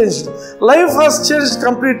has changed. Life has changed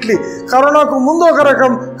completely. కరోనాకు ముందు ఒక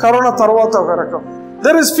రకం, కరోనా తర్వాత ఒక రకం.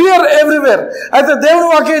 There is fear everywhere. అయితే దేవుని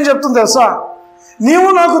వాక్యం ఏం చెప్తుంది తెలుసా? నీవు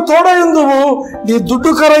నాకు తోడయుందువు, నీ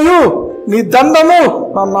దుడ్డు కరయు నీ దండము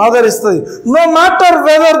నన్ను ఆదరిస్తుంది. No matter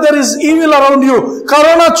whether there is evil around you.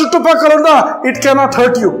 Corona చుట్టుపక్కల ఉన్నా it cannot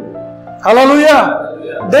hurt you. Hallelujah.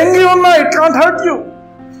 Dengue ఉన్నా it can't hurt you.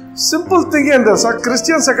 Simple thing ఏం తెలుసా?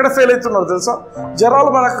 క్రిస్టియన్స్ ఎక్కడ ఫెయిల్ అవుతున్నారు తెలుసా?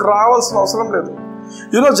 జ్వరాలు మనకు రావాల్సిన అవసరం లేదు.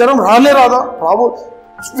 జ్వరం రాదా?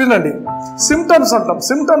 వినండి, సిమ్టమ్స్ అంటాం.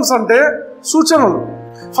 సిమ్టమ్స్ అంటే సూచనలు.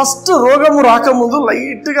 ఫస్ట్ రోగము రాకముందు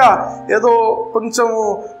లైట్గా ఏదో కొంచెము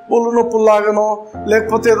ఒళ్ళు నొప్పులాగానో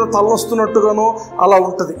లేకపోతే ఏదో తలనొస్తున్నట్టుగానో అలా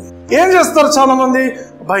ఉంటుంది. ఏం చేస్తారు చాలామంది?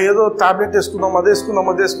 ఏదో టాబ్లెట్ వేసుకుందాం, అది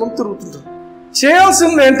వేసుకుని తిరుగుతుంటారు.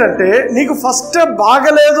 చేయాల్సింది ఏంటంటే, నీకు ఫస్ట్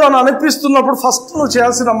బాగలేదు అని అనిపిస్తున్నప్పుడు ఫస్ట్ నువ్వు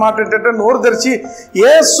చేయాల్సిన మాట ఏంటంటే, నోరు తెరిచి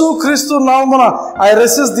యేసు క్రీస్తు నామమున ఐ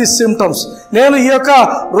రెసిస్ట్ దిస్ సిమ్టమ్స్. నేను ఈ యొక్క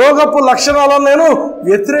రోగపు లక్షణాలను నేను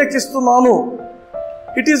వ్యతిరేకిస్తున్నాను.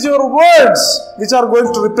 It is your words which are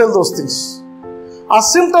going to repel those things. ఆ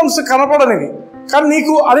సిమ్టమ్స్ కనపడనివి కానీ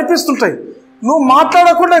నీకు అనిపిస్తుంటాయి. నువ్వు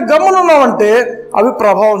మాట్లాడకుండా గమ్మునున్నావంటే అవి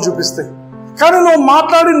ప్రభావం చూపిస్తాయి. కానీ నువ్వు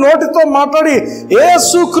మాట్లాడి, నోటితో మాట్లాడి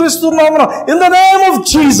యేసుక్రీస్తు నామమున in the name of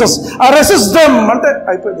Jesus I resist them అంటే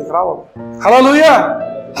అయిపోయింది, రావాలి. హల్లెలూయా,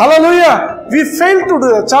 హల్లెలూయా. వి ఫెయిల్ టు డూ.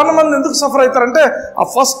 చాలా మంది ఎందుకు సఫర్ అవుతారంటే ఆ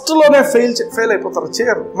ఫస్ట్లోనే ఫెయిల్ అయిపోతారు,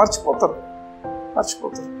 చేయరు, మర్చిపోతారు.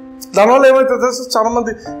 దానివల్ల ఏమైతే తెలుసు, చాలా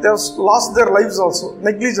మంది they have lost there lifes also.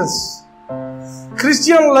 Negligence.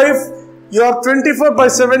 Christian life you are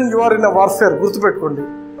 24/7 you are in a warfare. గుర్తుపెట్టుకోండి,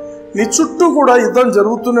 నీ చుట్టూ కూడా యుద్ధం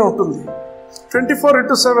జరుగుతూనే ఉంటుంది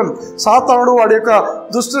 24/7. సాతానుడు వాడి యొక్క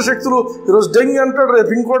దుష్ట శక్తులు ఈరోజు డెంగ్యూ అంటాడు,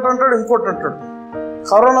 రేపు ఇంకోటి అంటాడు,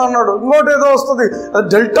 కరోనా అన్నాడు, ఇంకోటి ఏదో వస్తుంది,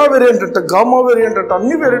 డెల్టా వేరియంట్ అంట, గామా వేరియంట్ అంట,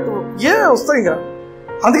 అన్ని వేరియంట్ వస్తాయి. ఇంకా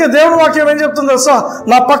అందుకే దేవుడు వాక్యం ఏం చెప్తుంది తెలుసా,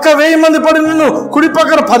 నా పక్క 1000 మంది పడి నిన్ను, కుడి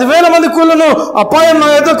పక్కన 10,000 మంది కూలను, అపాయం నా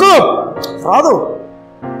ఎద్దకు రాదు.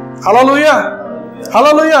 హల్లెలూయా,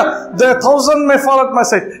 హల్లెలూయా. 1,000 may fall at my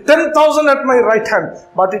side, 10,000 at my right hand,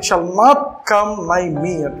 but it shall not come nigh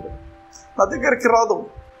me. అంటే నా దగ్గరికి రాదు.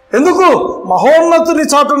 ఎందుకు? మహోన్నతుని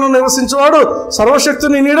చాటును నివసించేవాడు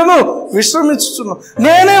సర్వశక్తుని నీడను విశ్రమించుతున్నా.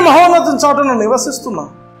 నేనే మహోన్నతుని చాటును నివసిస్తున్నా.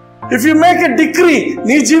 If you make a decree,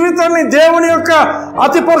 నీ జీవితాన్ని దేవుని యొక్క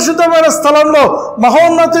అతి పరిశుద్ధమైన స్థలంలో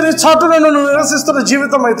మహోన్నతుని చాటును నువ్వు నివసిస్తున్న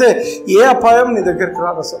జీవితం అయితే ఏ అపాయం నీ దగ్గరికి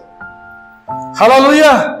రాదు అసలు.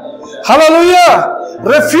 హల్లెలూయా, హల్లెలూయా.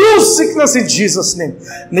 Refuse sickness in Jesus name.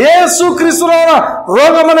 యేసుక్రీస్తునామమున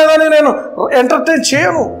రోగం అనేదాన్ని నేను ఎంటర్టైన్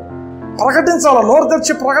చేయను. ప్రకటించాలా, నోరు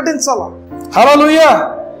తెరిచి ప్రకటించాలా. హల్లెలూయా.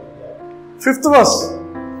 5th verse.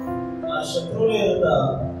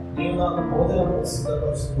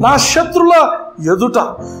 నా శత్రుల ఎదుట,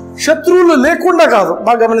 శత్రువులు లేకుండా కాదు,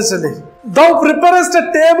 బాగా గమనించండి. Thou preparest a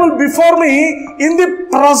table before me in the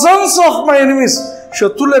presence of my enemies.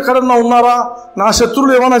 శత్రువులు ఎక్కడన్నా ఉన్నారా, నా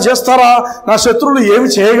శత్రువులు ఏమైనా చేస్తారా, నా శత్రువులు ఏమి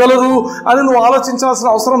చేయగలరు అని నువ్వు ఆలోచించాల్సిన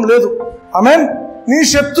అవసరం లేదు. ఆమేన్. నీ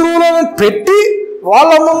శత్రువులను పెట్టి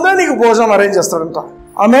వాళ్ళ ముందే నీకు భోజనం అరేంజ్ చేస్తాడంట.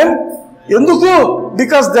 ఆమేన్. ఎందుకు?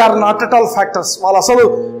 Because they are not at all factors.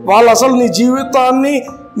 వాళ్ళు అసలు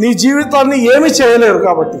నీ జీవితాన్ని ఏమి చేయలేరు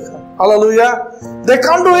కాబట్టి. హల్లెలూయా. They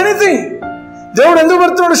can't do anything. దేవుడు ఎందుకు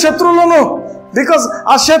పెడుతున్నాడు శత్రువులను? బికాస్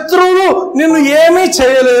ఆ శత్రువులు నిన్ను ఏమీ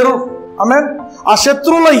చేయలేరు. ఆమేన్. ఆ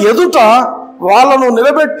శత్రువుల ఎదుట వాళ్ళను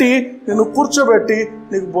నిలబెట్టి నిన్ను కూర్చోబెట్టి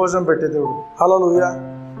నీకు భోజనం పెట్టే దేవుడు. హల్లెలూయా.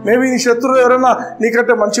 మేబీ నీ శత్రువులు ఎవరైనా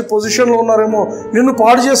నీకంటే మంచి పొజిషన్లో ఉన్నారేమో, నిన్ను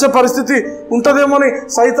పాడు చేసే పరిస్థితి ఉంటుందేమో అని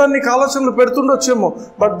సైతాన్ని ఆలోచనలు పెడుతుండొచ్చేమో.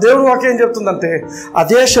 బట్ దేవుడు వాక్యం ఏం చెప్తుందంటే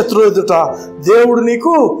అదే శత్రువు ఎదుట దేవుడు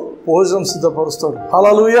నీకు భోజనం సిద్ధపరుస్తాడు.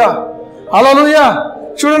 హల్లెలూయా, హల్లెలూయా.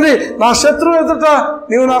 చూడండి, నా శత్రువు ఎదుట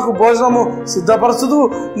నీవు నాకు భోజనము సిద్ధపరచదు,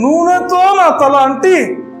 నూనెతో నా తల అంటి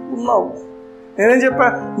ఉన్నావు. నేనేం చెప్పా?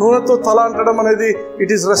 నూనెతో తల అంటడం అనేది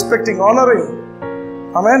ఇట్ ఈస్ రెస్పెక్టింగ్, ఆనరింగ్.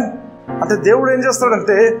 ఆమేన్. అంటే దేవుడు ఏం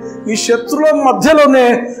చేస్తాడంటే నీ శత్రువుల మధ్యలోనే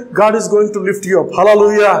God is going to lift you up.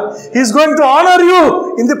 Hallelujah. He is going to honour you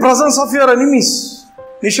in the presence of your enemies.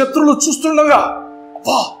 నీ శత్రువులు చూస్తుండగా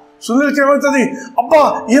అబ్బా సునీల్కి ఏమవుతుంది, అబ్బా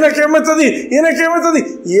ఈయనకేమవుతుంది,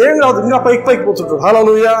 ఏం కాదు, ఇంకా పైకి పోతుంటాడు.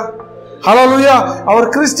 హల్లెలూయా, హల్లెలూయా. Hour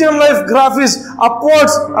Christian life graph is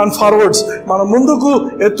upwards and forwards. మనం ముందుకు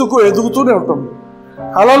ఎదుగుతూనే ఉంటాం.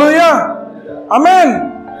 హల్లెలూయా. ఆమేన్,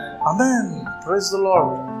 ఆమేన్. Praise the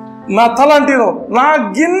lord. నా తల అంటేను, నా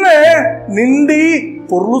గిన్నె నిండి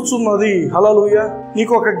పొర్లుచున్నది. హల్లెలూయా.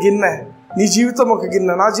 నీకు ఒక గిన్నె, నీ జీవితం ఒక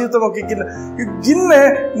గిన్నె, నా జీవితం ఒక గిన్నె. ఈ గిన్నె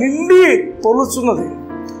నిండి పొర్లుచున్నది.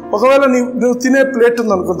 ఒకవేళ నువ్వు తినే ప్లేట్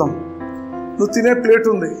ఉంది అనుకుందాం, నువ్వు తినే ప్లేట్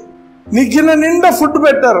ఉంది, నీ గిన్నె నిండా ఫుడ్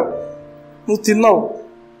పెట్టారు, నువ్వు తిన్నావు,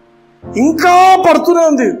 ఇంకా పడుతూనే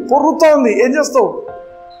ఉంది, పొర్లుతూ ఉంది. ఏం చేస్తావు?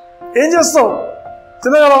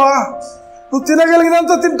 తినగలవా? నువ్వు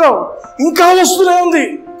తినగలిగినంత తింటావు. ఇంకా వస్తూనే ఉంది,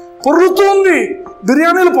 పొర్లుతూ ఉంది,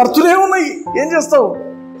 బిర్యానీలు పడుతూనే ఉన్నాయి. ఏం చేస్తావు?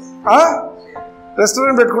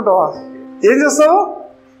 రెస్టారెంట్ పెట్టుకుంటావా? ఏం చేస్తావు?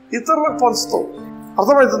 ఇతరులకు పంచుతావు.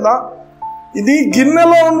 అర్థమవుతుందా? నీ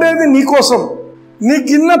గిన్నెలో ఉండేది నీ కోసం, నీ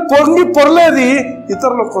గిన్నె పొరలేది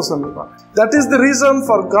ఇతరుల కోసం. That is the reason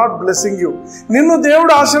for God blessing you. నిన్ను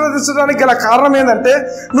దేవుడు ఆశీర్వదించడానికి గల కారణం ఏంటంటే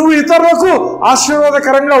నువ్వు ఇతరులకు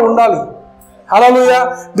ఆశీర్వాదకరంగా ఉండాలి. హల్లెలూయా.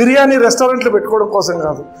 బిర్యానీ రెస్టారెంట్లు పెట్టుకోవడం కోసం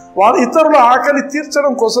కాదు, వాళ్ళు ఇతరుల ఆకలి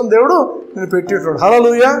తీర్చడం కోసం దేవుడు నేను పెట్టేటాడు.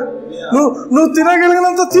 హల్లెలూయా. నువ్వు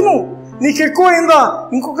తినగలిగినంత తిను. నీకు ఎక్కువ అయిందా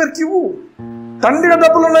ఇంకొకరికి ఇవ్వు. తండ్రిగా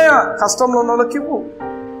డబ్బులు ఉన్నాయా, కష్టంలో ఉన్న వాళ్ళకి ఇవ్వు.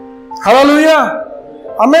 హల్లెలూయా.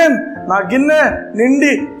 ఆమేన్. నా గిన్నె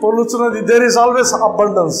నిండి పొర్లుచున్నది. There is always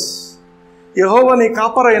abundance. యెహోవా నీ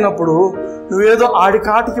కాపరి అయినప్పుడు నువ్వేదో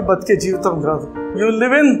ఆడికాటికి బతికే జీవితం కాదు. You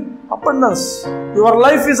live in abundance. Your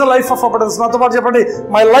life is a life of abundance. నాతో పాటు చెప్పండి,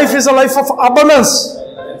 my life is a life of abundance.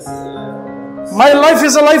 My life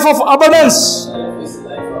is a life of abundance.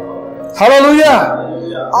 Hallelujah.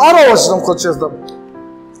 6వ వచనంకి వచ్చేద్దాం.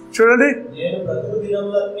 చూడండి, నేను బ్రతుకు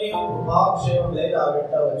దినములన్నీ కృపాక్షేమం లేక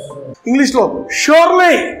ఆగట్టవచ్చును. ఇంగ్లీష్ లో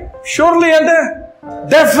షూర్లీ, షూర్లీ అంటే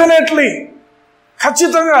డెఫినెట్లీ,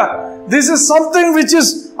 ఖచ్చితంగా. This is something which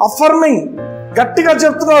is affirming, గట్టిగా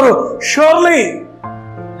చెప్తున్నారు. Surely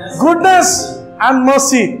goodness and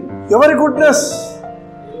mercy. ఎవరి గుడ్నెస్?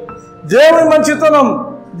 దేవుని మంచితనం,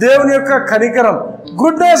 దేవుని యొక్క కనికరం.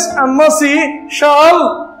 Goodness and mercy shawl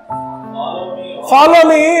follow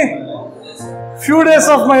me few days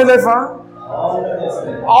of my life.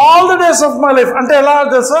 All the days of my life అంటే ఎలా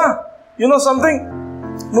తెలుసా? యు నో సంథింగ్,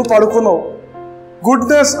 నువ్వు పడుకున్నావు,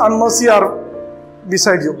 goodness and mercy are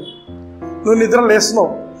beside you. నువ్వు నిద్ర లేస్తున్నావు,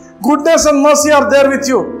 goodness and mercy are there with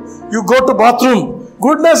you. You go to bathroom,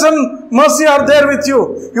 goodness and mercy are there with you.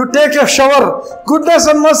 You take a shower, goodness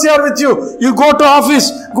and mercy are with you. You go to office,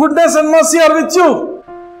 goodness and mercy are with you.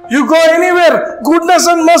 You go anywhere, goodness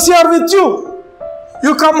and mercy are with you.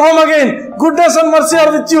 You come home again, goodness and mercy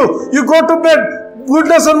are with you. You go to bed,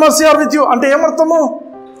 goodness and mercy are with you. అంటే ఏమర్థము?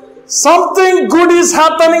 Something good is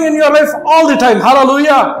happening in your life all the time.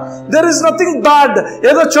 Hallelujah. There is nothing bad.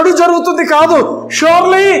 ఏదో చెడు జరుగుతుంది కాదు.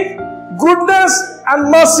 Surely goodness and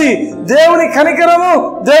mercy, దేవుని కనికరము,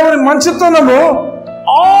 దేవుని మంచితనము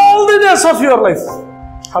all the days of your life.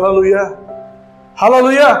 Hallelujah.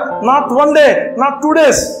 Hallelujah. Not one day, not 2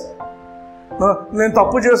 days. నేను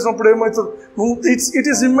తప్పు చేసినప్పుడు ఏమవుతుంది? It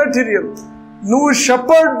is immaterial. నువ్వు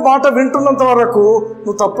షెపర్డ్ మాట వింటున్నంత వరకు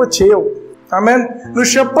నువ్వు తప్పు చేయవు. ఆమేన్. నువ్వు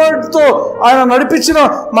షెపర్డ్తో ఆయన నడిపించిన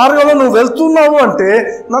మార్గంలో నువ్వు వెళ్తున్నావు అంటే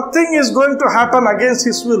nothing is going to happen against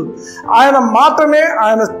his will. ఆయన మాటనే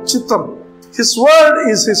ఆయన చిత్తం. His word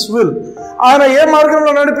is his will. ఆయన ఏ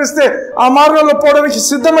మార్గంలో నడిపిస్తే ఆ మార్గంలో పోవడానికి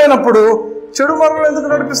సిద్ధమైనప్పుడు చెడు మార్గంలో ఎందుకు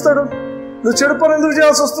నడిపిస్తాడు? నువ్వు చెడు పని ఎందుకు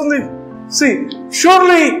చేయాల్సి వస్తుంది? See,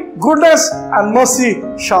 surely goodness and mercy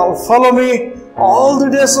shall follow me all the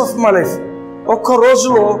days of my life. ఒక్క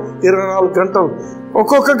రోజులో 24 గంటలు,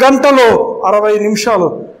 ఒక్కొక్క గంటలో 60 నిమిషాలు,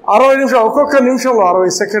 60 నిమిషాలు, ఒక్కొక్క నిమిషంలో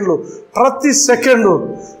 60 సెకండ్లు, ప్రతి సెకండు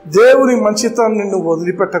దేవుని మంచితనాన్ని నువ్వు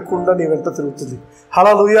వదిలిపెట్టకుండా నీ వెంట తిరుగుతుంది.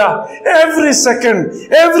 హల్లెలూయా. Every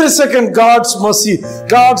second God's mercy,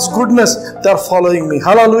 God's goodness, they are following me.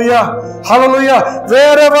 Hallelujah. Hallelujah.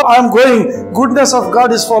 Wear ever I am going, goodness of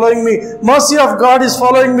God is following me, mercy of God is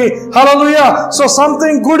following me. Hallelujah. So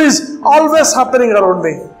something good is always happening around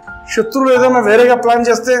me. శత్రువులు ఏదైనా వేరేగా plan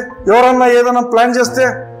చేస్తే, ఎవరన్నా ఏదైనా plan చేస్తే,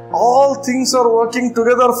 all things are working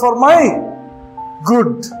together for my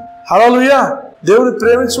good. హల్లెలూయా. దేవుని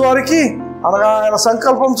ప్రేమించే వారికి, అనగా ఆయన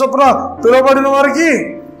సంకల్పం చొప్పున పిలువబడిన వారికి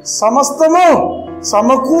సమస్తము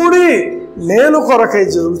సమకూడి మేలు కొరకై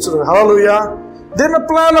జరుగుతుంది. హల్లెలూయా. They may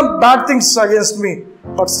plan bad things against me,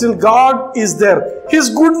 but still God is there. His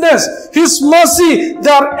goodness, His mercy,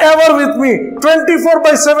 they are ever with me.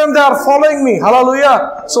 24/7 they are following me. Hallelujah.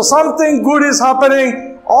 So something good is happening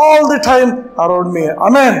all the time around me.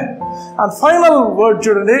 Amen. And final word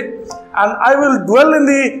chudandi, and I will dwell in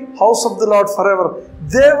the house of the Lord forever.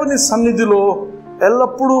 దేవుని సన్నిధిలో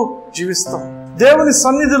ఎల్లప్పుడూ జీవిస్తాం. దేవుని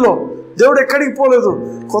సన్నిధిలో దేవుడు ఎక్కడికి పోలేదు.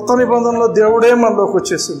 కొత్త నిబంధనలో దేవుడే మనలోకి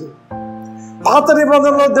వచ్చేసింది. పాత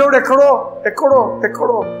నిబంధనలో దేవుడు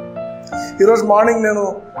ఎక్కడో. ఈరోజు మార్నింగ్ నేను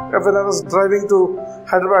when I was driving to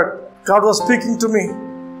Hyderabad, God was speaking to me.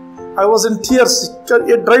 I was in tears.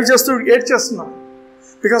 Drive చేస్తూ ఏడ్ చేస్తున్నా,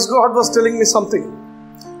 because God was telling me something.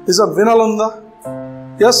 నిజం వినాలందా?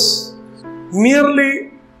 ఎస్. మియర్లీ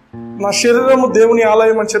నా శరీరము దేవుని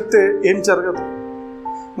ఆలయం అని చెప్తే ఏం జరగదు.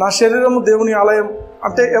 నా శరీరము దేవుని ఆలయం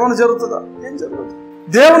అంటే ఏమైనా జరుగుతుందా? ఏం జరగదు.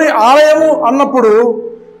 దేవుని ఆలయము అన్నప్పుడు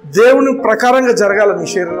దేవుని ప్రకారంగా జరగాలి నీ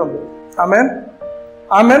శరీరంలో. Amen,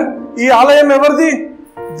 amen. ఈ ఆలయం ఎవరిది?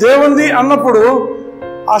 దేవునిది అన్నప్పుడు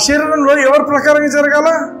ఆ శరీరంలో ఎవరి ప్రకారంగా జరగాల?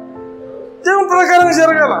 దేవుని ప్రకారంగా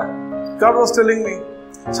జరగాల. God was telling me,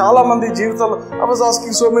 చాలా మంది జీవితాల్లో I was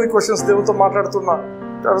asking so many questions, దేవునితో మాట్లాడుతున్నా,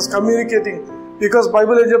 I was communicating, because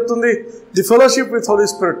Bible ఏం చెప్తుంది? The fellowship with Holi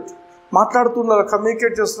spirit. మాట్లాడుతున్నారు,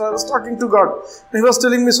 కమ్యూనికేట్ చేస్తున్నారు, talking to God. He was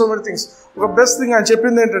telling me so many things. ఒక బెస్ట్ థింగ్ ఆయన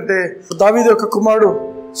చెప్పింది ఏంటంటే, దావీదు యొక్క కుమారుడు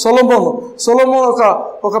సొలొమోన్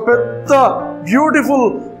ఒక పెద్ద బ్యూటిఫుల్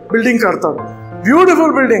బిల్డింగ్ కడతాడు.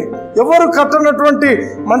 Beautiful building. ఎవరు కట్టనటువంటి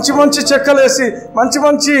మంచి చెక్కలేసి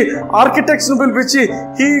మంచి ఆర్కిటెక్ట్స్ని పిలిపించి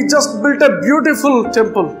he just built a beautiful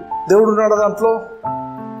temple. దేవుడు ఉన్నాడు దాంట్లో?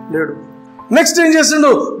 లేడు. నెక్స్ట్ ఏం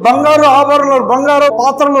చేసిండు? బంగారు ఆభరణాలు, బంగారు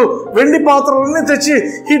పాత్రలు, వెండి పాత్రలు అన్నీ తెచ్చి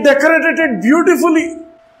హీ డెకరేటెడ్ ఇట్ బ్యూటిఫుల్లీ.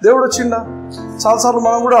 దేవుడు వచ్చిందా? చాలాసార్లు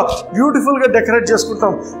మనం కూడా బ్యూటిఫుల్గా డెకరేట్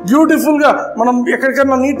చేసుకుంటాం, బ్యూటిఫుల్గా మనం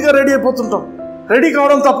ఎక్కడికైనా నీట్గా రెడీ అయిపోతుంటాం. రెడీ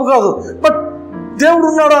కావడం తప్పు కాదు, బట్ దేవుడు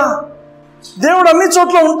ఉన్నాడా? దేవుడు అన్ని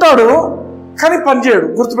చోట్ల ఉంటాడు, కానీ పనిచేయడు.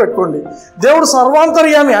 గుర్తుపెట్టుకోండి, దేవుడు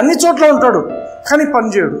సర్వాంతర్యామి, అన్ని చోట్ల ఉంటాడు, కానీ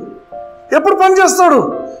పనిచేయడు. ఎప్పుడు పని చేస్తాడు?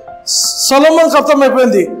 సొలొమోనుకు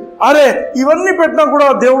అర్థమైపోయింది, అరే ఇవన్నీ పెట్టినా కూడా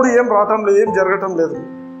దేవుడు ఏం రావటం లేదు, ఏం జరగటం లేదు.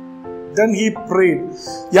 Then he prayed.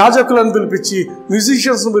 యాజకులను పిలిపించి,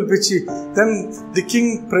 మ్యూజిషియన్స్ను పిలిపించి, దెన్ ది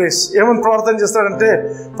కింగ్ ప్రేస్. ఏమని ప్రార్థన చేస్తాడంటే,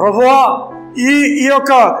 ప్రభువా ఈ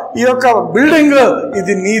యొక్క బిల్డింగ్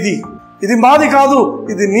ఇది నీది, ఇది మాది కాదు,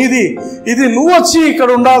 ఇది నీది, ఇది నువ్వు వచ్చి ఇక్కడ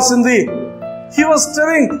ఉండాల్సింది. హీ వాస్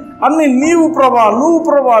టెలింగ్ అన్ని నీవు ప్రభా, నువ్వు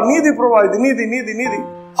ప్రభా, నీది ప్రభా, ఇది నీది నీది నీది.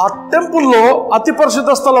 ఆ టెంపుల్లో అతి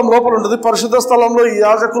పరిశుద్ధ స్థలం లోపల ఉంటుంది. పరిశుద్ధ స్థలంలో ఈ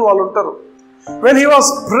యాజకులు వాళ్ళు ఉంటారు. వెన్ హీ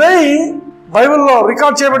వాస్ ప్రేయింగ్, బైబిల్లో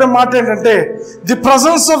రికార్డ్ చేయబడే మాట ఏంటంటే, the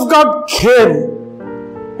presence of God came.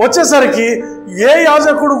 వచ్చేసరికి ఏ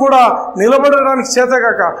యాజకుడు కూడా నిలబడడానికి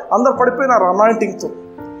చేతగాక అందరు పడిపోయినారు అనాయింటింగ్తో.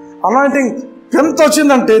 అనాయింటింగ్ ఎంత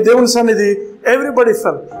వచ్చిందంటే దేవుని సన్నిధి, ఎవ్రీబడి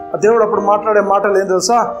ఫెల్. ఆ దేవుడు అప్పుడు మాట్లాడే మాటలు ఏం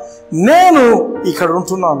తెలుసా, నేను ఇక్కడ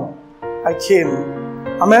ఉంటున్నాను, ఐ కేమ్.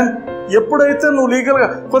 ఆమేన్. ఎప్పుడైతే నువ్వు లీగల్గా,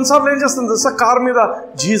 కొన్నిసార్లు ఏం చేస్తుంది తెలుసా, కార్ మీద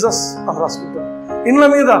జీసస్ అని రాసుకుంటావు, ఇండ్ల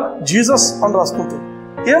మీద జీసస్ అని రాసుకుంటావు.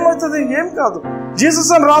 ఏమవుతుంది? ఏం కాదు.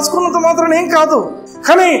 జీసస్ అని రాసుకున్నంత మాత్రం ఏం కాదు.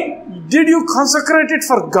 కానీ did you consecrate it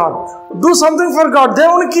for God? Do something for God.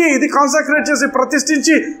 దేవునికి ఇది కాన్సక్రేట్ చేసి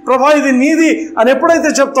ప్రతిష్ఠించి, ప్రభా ఇది నీది అని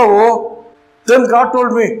ఎప్పుడైతే చెప్తావో, then God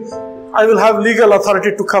told me I will have legal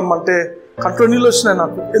authority to come అంటే కంటిన్యూలు వచ్చినాయి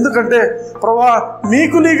నాకు. ఎందుకంటే ప్రభా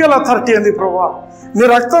నీకు లీగల్ అథారిటీ ఏంది ప్రభా? నీ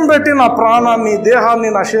రక్తం పెట్టి నా ప్రాణాన్ని, దేహాన్ని,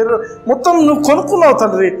 నా శరీరం మొత్తం నువ్వు కొనుక్కున్నావు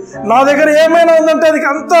తండ్రి. నా దగ్గర ఏమైనా ఉందంటే అది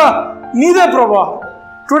అంతా నీదే ప్రభా.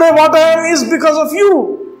 Today what I am is because of you.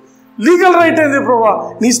 Legal right ఏంది ప్రభా?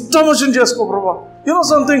 నీ ఇష్టం వచ్చిన చేసుకో ప్రభా. You know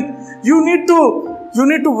something, you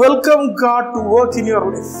need to welcome God to work in your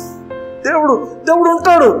life. దేవుడు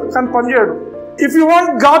ఉంటాడు కానీ పనిచేయడు. If you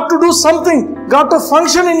want God to do something, God to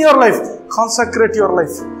function in your life, consecrate your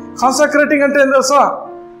life. కాన్సక్రేటింగ్ అంటే ఏం తెలుసా?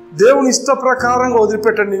 దేవుని ఇష్ట ప్రకారంగా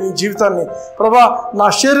వదిలిపెట్టండి నీ జీవితాన్ని. ప్రభా నా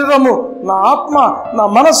శరీరము, నా ఆత్మ, నా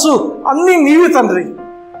మనస్సు అన్నీ నీవి తండ్రి.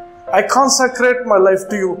 I consecrate my life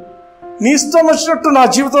to you. నీ ఇష్టం వచ్చినట్టు నా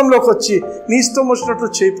జీవితంలోకి వచ్చి నీ ఇష్టం వచ్చినట్టు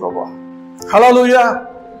చేయి ప్రభా. హల్లెలూయా.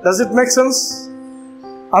 Does it make sense?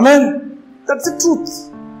 Amen. That's the truth.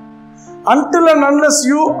 Until and unless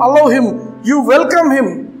you allow him, you welcome him.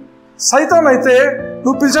 సైతాన్ అయితే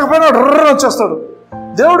నువ్వు పిలిచకపోయినా డ్రర్ వచ్చేస్తాడు.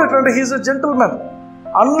 దేవుడు ఎట్లంటే he's a gentlemen.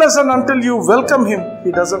 Unless and until you welcome him,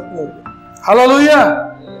 he doesn't move. Hallelujah.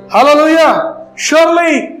 Hallelujah.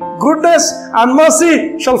 Surely goodness and mercy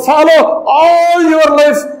shall follow all your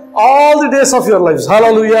life, all the days of your lives.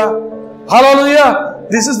 Hallelujah. Hallelujah.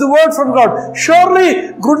 This is the word from God. Surely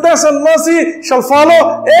goodness and mercy shall follow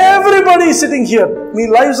everybody sitting here. Me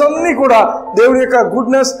lifes అన్ని కూడా దేవుని యొక్క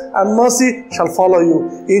goodness and mercy shall follow you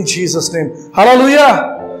in Jesus name. Hallelujah.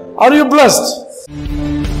 Are you blessed?